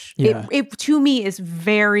watch. It to me is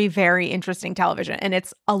very, very interesting television, and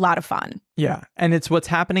it's a lot of fun. Yeah. And it's what's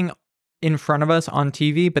happening in front of us on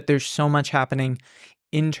TV, but there's so much happening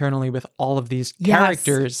internally with all of these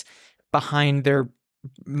characters behind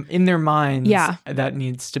in their minds that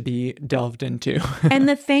needs to be delved into. And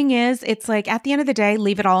the thing is, it's like, at the end of the day,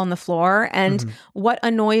 leave it all on the floor. And what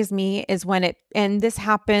annoys me is when and this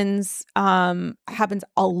happens a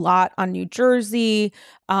lot on New Jersey,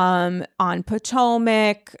 on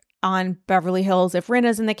Potomac, on Beverly Hills, if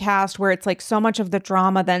Rinna's in the cast, where it's like so much of the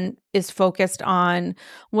drama then is focused on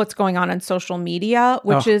what's going on social media,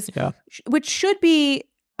 which should be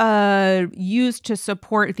used to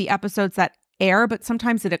support the episodes that air, but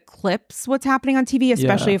sometimes it eclipses what's happening on TV,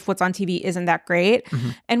 especially if what's on TV isn't that great.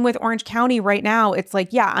 And with Orange County right now, it's like,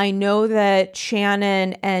 I know that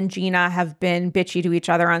Shannon and Gina have been bitchy to each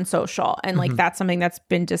other on social, and like that's something that's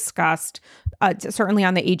been discussed certainly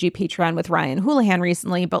on the AG Patreon with Ryan Houlihan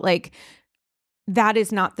recently, but like that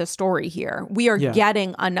is not the story here. We are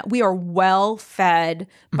we are well fed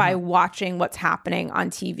by watching what's happening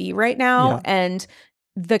on TV right now, and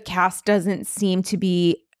the cast doesn't seem to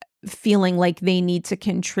be feeling like they need to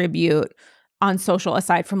contribute on social,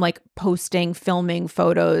 aside from like posting, filming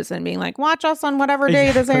photos and being like, watch us on whatever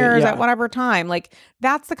day this airs at whatever time. Like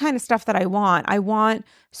that's the kind of stuff that I want. I want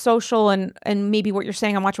social and maybe what you're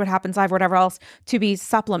saying on Watch What Happens Live or whatever else to be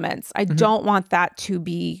supplements. I don't want that to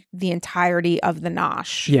be the entirety of the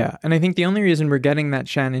nosh. Yeah. And I think the only reason we're getting that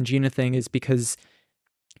Shan and Gina thing is because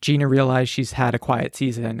Gina realized she's had a quiet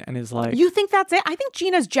season and is like... You think that's it? I think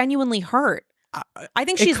Gina's genuinely hurt. I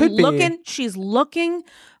think she's looking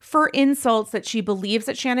for insults that she believes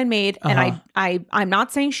that Shannon made. And I'm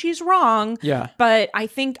not saying she's wrong. Yeah. But I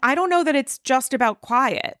don't know that it's just about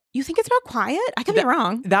quiet. You think it's about quiet? I could be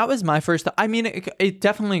wrong. That was my first thought. I mean, it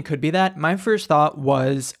definitely could be that. My first thought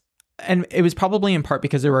was, and it was probably in part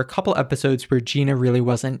because there were a couple episodes where Gina really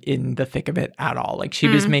wasn't in the thick of it at all. Like she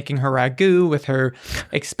was making her ragu with her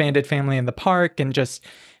expanded family in the park and just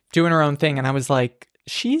doing her own thing. And I was like,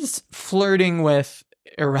 she's flirting with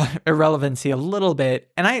irrelevancy a little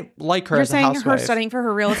bit, and I like her. You're as a saying housewife. Her studying for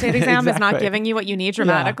her real estate exam is not giving you what you need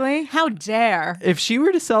dramatically? Yeah. How dare! If she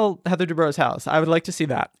were to sell Heather Dubrow's house, I would like to see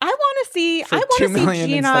that. I want to see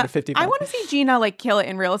Gina. I want to see Gina like kill it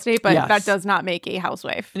in real estate, but that does not make a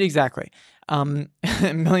housewife. Exactly. $1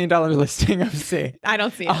 million listing OC. I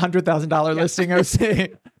don't see it. $100,000 listing OC.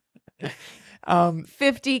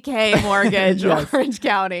 $50,000 mortgage, Orange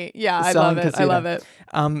County. Yeah, I love it. I love it.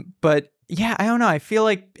 But yeah, I don't know. I feel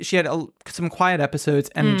like she had some quiet episodes,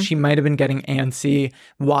 and she might have been getting antsy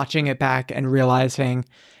watching it back and realizing,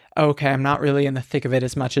 okay, I'm not really in the thick of it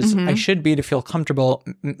as much as I should be to feel comfortable.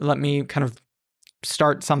 Let me kind of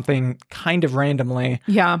start something kind of randomly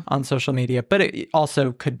on social media. But it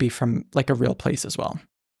also could be from like a real place as well.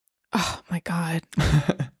 Oh my God.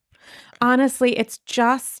 Honestly, it's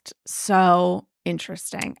just so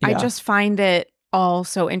interesting. I just find it all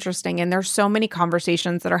so interesting. And there's so many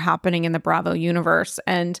conversations that are happening in the Bravo universe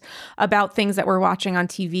and about things that we're watching on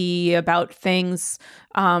TV, about things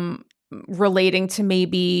relating to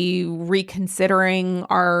maybe reconsidering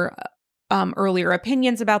our earlier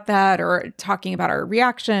opinions about that, or talking about our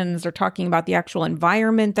reactions, or talking about the actual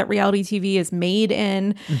environment that reality TV is made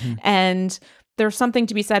in. And there's something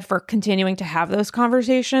to be said for continuing to have those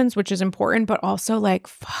conversations, which is important, but also like,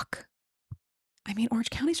 fuck. I mean, Orange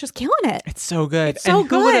County's just killing it. It's so good. It's so and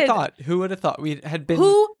who would have thought? Who would have thought? We had been...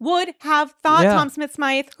 Who would have thought, Tom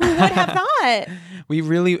Smyth? Who would have thought? We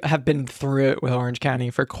really have been through it with Orange County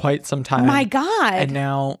for quite some time. My God. And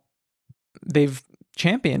now they've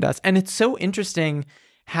championed us. And it's so interesting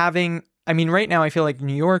having I mean, right now I feel like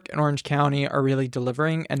New York and Orange County are really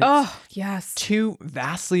delivering, and it's yes, two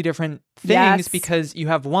vastly different things Yes. because you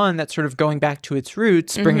have one that's sort of going back to its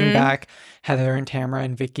roots, bringing back Heather and Tamara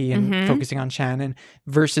and Vicky and focusing on Shannon,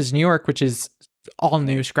 versus New York, which is all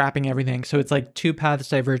new, scrapping everything. So it's like two paths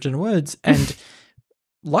diverge in woods, and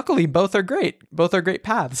luckily both are great. Both are great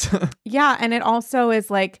paths. Yeah, and it also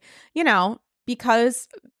is like, because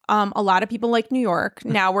a lot of people like New York.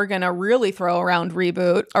 Now we're going to really throw around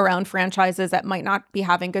reboot around franchises that might not be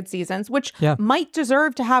having good seasons, which might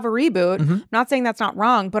deserve to have a reboot. I'm not saying that's not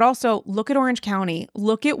wrong, but also look at Orange County.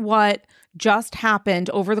 Look at what just happened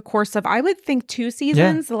over the course of, I would think, 2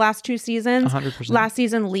 seasons, the last 2 seasons, 100%. Last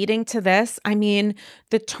season leading to this. I mean,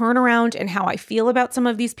 the turnaround and how I feel about some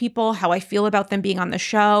of these people, how I feel about them being on the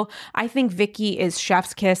show. I think Vicky is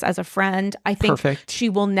chef's kiss as a friend. I think she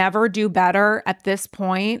will never do better at this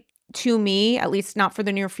point, to me, at least not for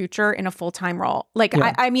the near future, in a full-time role. Like,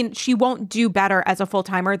 I mean, she won't do better as a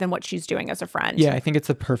full-timer than what she's doing as a friend. Yeah, I think it's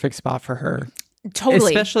the perfect spot for her.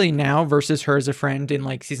 Totally. Especially now versus her as a friend in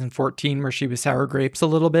like season 14 where she was sour grapes a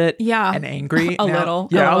little bit. Yeah. And angry. A little.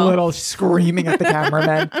 Yeah, a little screaming at the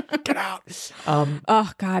cameraman. Get out.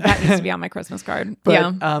 Oh, God, that needs to be on my Christmas card.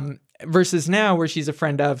 But, versus now where she's a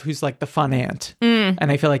friend of who's like the fun aunt.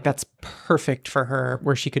 And I feel like that's perfect for her,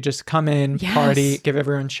 where she could just come in, party, give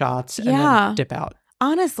everyone shots, and then dip out.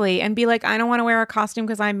 Honestly, and be like, I don't want to wear a costume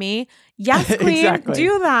because I'm me. Yes, queen,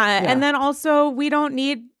 do that. And then also, we don't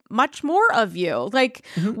need much more of you. Like,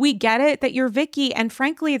 we get it that you're Vicky, and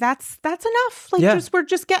frankly, that's enough. Like, we're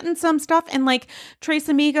just getting some stuff. And like, Tres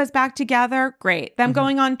Amigas back together, great. Them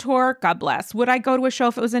going on tour, God bless. Would I go to a show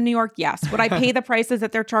if it was in New York? Yes. Would I pay the prices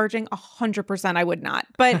that they're charging? 100% I would not.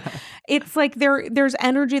 But it's like there's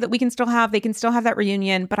energy that we can still have. They can still have that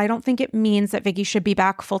reunion, but I don't think it means that Vicky should be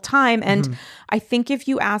back full time. And I think if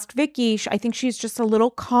you asked Vicky, I think she's just a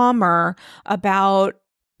little calmer about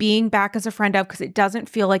being back as a friend of, because it doesn't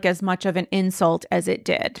feel like as much of an insult as it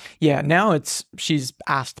did. Yeah, now she's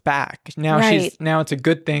asked back. Now it's a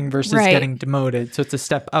good thing versus getting demoted. So it's a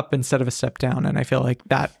step up instead of a step down. And I feel like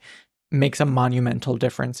that makes a monumental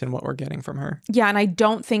difference in what we're getting from her. Yeah, and I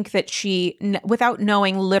don't think that she, without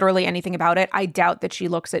knowing literally anything about it, I doubt that she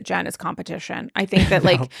looks at Jen as competition. I think that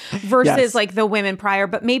versus like the women prior,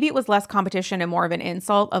 but maybe it was less competition and more of an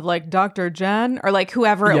insult of like Dr. Jen or like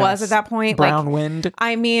whoever it was at that point. Brown Wind.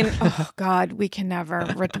 I mean, oh God, we can never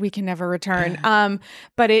return.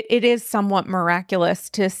 But it is somewhat miraculous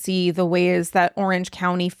to see the ways that Orange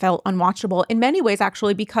County felt unwatchable in many ways,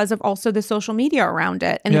 actually, because of also the social media around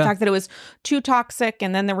it and the fact that it was too toxic,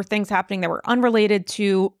 and then there were things happening that were unrelated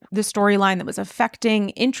to the storyline that was affecting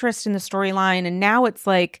interest in the storyline. And now it's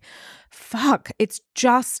like, fuck, it's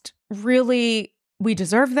just really, we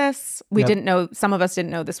deserve this. We didn't know, some of us didn't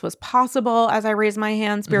know this was possible, as I raise my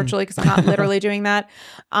hand spiritually, because I'm not literally doing that.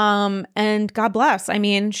 And God bless. I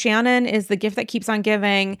mean, Shannon is the gift that keeps on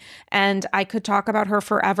giving, and I could talk about her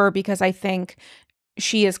forever because I think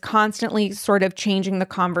she is constantly sort of changing the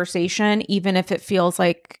conversation, even if it feels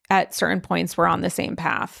like at certain points we're on the same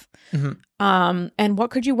path. And what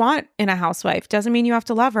could you want in a housewife? Doesn't mean you have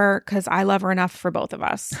to love her, because I love her enough for both of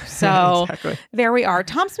us. So there we are.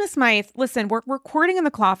 Tom Smyth. Listen, we're recording in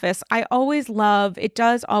the Cloffice. I always love, it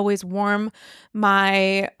does always warm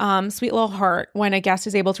my sweet little heart when a guest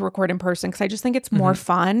is able to record in person, because I just think it's more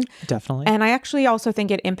fun. Definitely. And I actually also think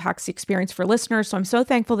it impacts the experience for listeners. So I'm so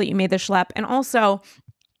thankful that you made the schlep. And also,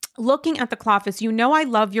 looking at the Cloffice, you know I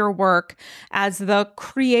love your work as the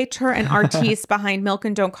creator and artiste behind Milk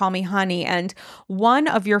and Don't Call Me Honey. And one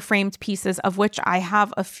of your framed pieces, of which I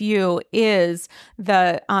have a few, is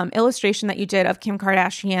the illustration that you did of Kim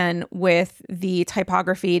Kardashian with the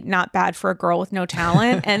typography, "Not bad for a girl with no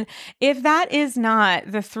talent." And if that is not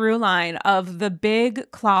the through line of the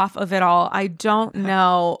big cloth of it all, I don't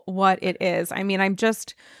know what it is. I mean, I'm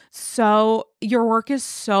just your work is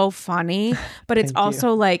so funny, but it's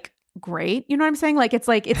also like great. You know what I'm saying? Like,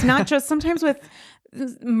 it's not just sometimes with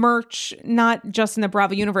merch, not just in the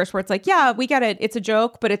Bravo universe, where it's like, yeah, we get it. It's a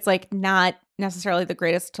joke, but it's like not necessarily the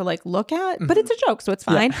greatest to like look at, but it's a joke, so it's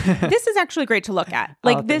fine. This is actually great to look at.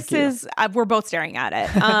 Like, this is, we're both staring at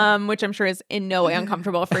it, which I'm sure is in no way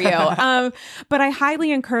uncomfortable for you. But I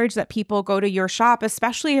highly encourage that people go to your shop,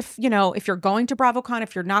 especially if you're going to BravoCon,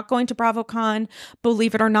 if you're not going to BravoCon.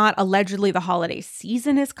 Believe it or not, allegedly the holiday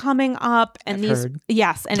season is coming up, and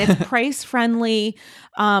and it's price friendly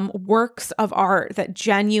works of art that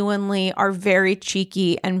genuinely are very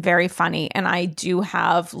cheeky and very funny. And I do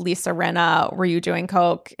have Lisa Rinna were you doing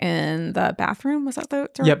coke in the bathroom? Was that the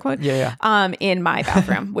direct quote? Yeah. In my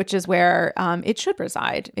bathroom, which is where it should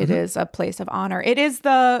reside. It is a place of honor. It is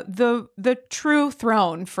the true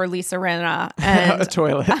throne for Lisa Rinna. And a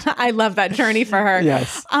toilet. I love that journey for her.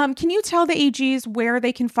 Yes. Can you tell the AGs where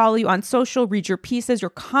they can follow you on social, read your pieces? You're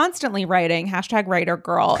constantly writing,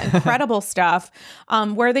 #WriterGirl, incredible stuff.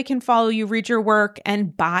 Where they can follow you, read your work,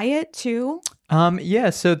 and buy it too? Yeah,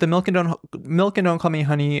 so the Milk and Don't Call Me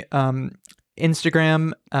Honey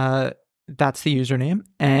Instagram, that's the username,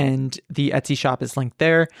 and the Etsy shop is linked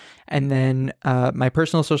there. And then my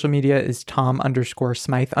personal social media is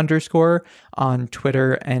Tom_Smyth_ on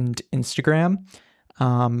Twitter and Instagram.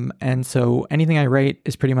 And so anything I write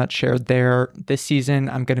is pretty much shared there. This season,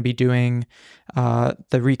 I'm going to be doing the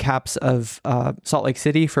recaps of Salt Lake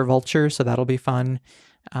City for Vulture, so that'll be fun.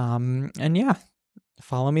 And yeah,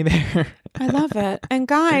 follow me there. I love it. And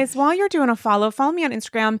guys, while you're doing a follow me on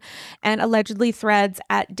Instagram and allegedly Threads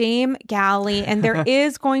at Dame Galley. And there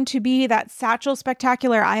is going to be that Satchel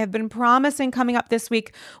Spectacular I have been promising coming up this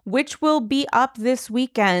week, which will be up this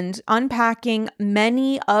weekend, unpacking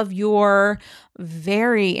many of your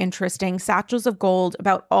very interesting satchels of gold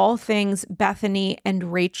about all things Bethany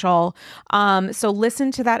and Rachel. So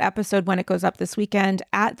listen to that episode when it goes up this weekend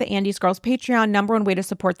at the Andy's Girls Patreon. Number one way to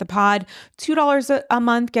support the pod. $2 a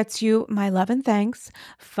month gets you my love and thanks.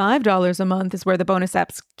 $5 a month is where the bonus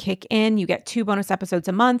eps kick in. You get 2 bonus episodes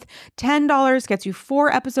a month. $10 gets you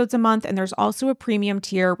 4 episodes a month. And there's also a premium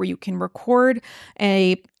tier where you can record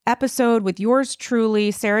a episode with yours truly,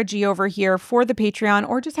 Sarah G over here for the Patreon,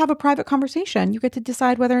 or just have a private conversation. You get to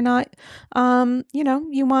decide whether or not,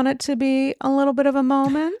 you want it to be a little bit of a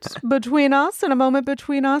moment between us and a moment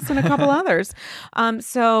between us and a couple others.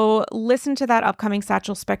 So listen to that upcoming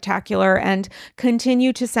Satchel Spectacular and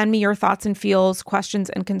continue to send me your thoughts and feels, questions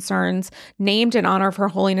and concerns named in honor of Her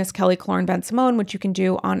Holiness Kelly Cloran Ben Simone, which you can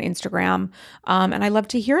do on Instagram. And I love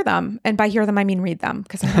to hear them. And by hear them, I mean read them,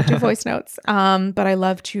 because I don't do voice notes. But I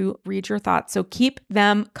love to read your thoughts. So keep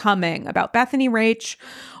them coming about Bethany Rach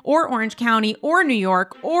or Orange County or New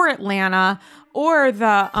York or Atlanta or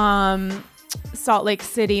the Salt Lake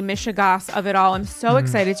City, Michigas of it all. I'm so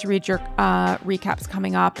excited to read your recaps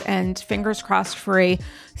coming up, and fingers crossed for a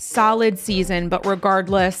solid season. But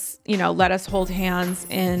regardless, let us hold hands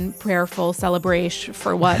in prayerful celebration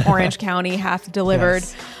for what Orange County hath delivered.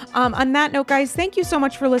 Yes. On that note, guys, thank you so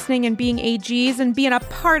much for listening and being AGs and being a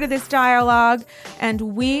part of this dialogue. And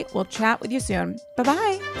we will chat with you soon.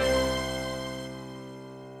 Bye-bye.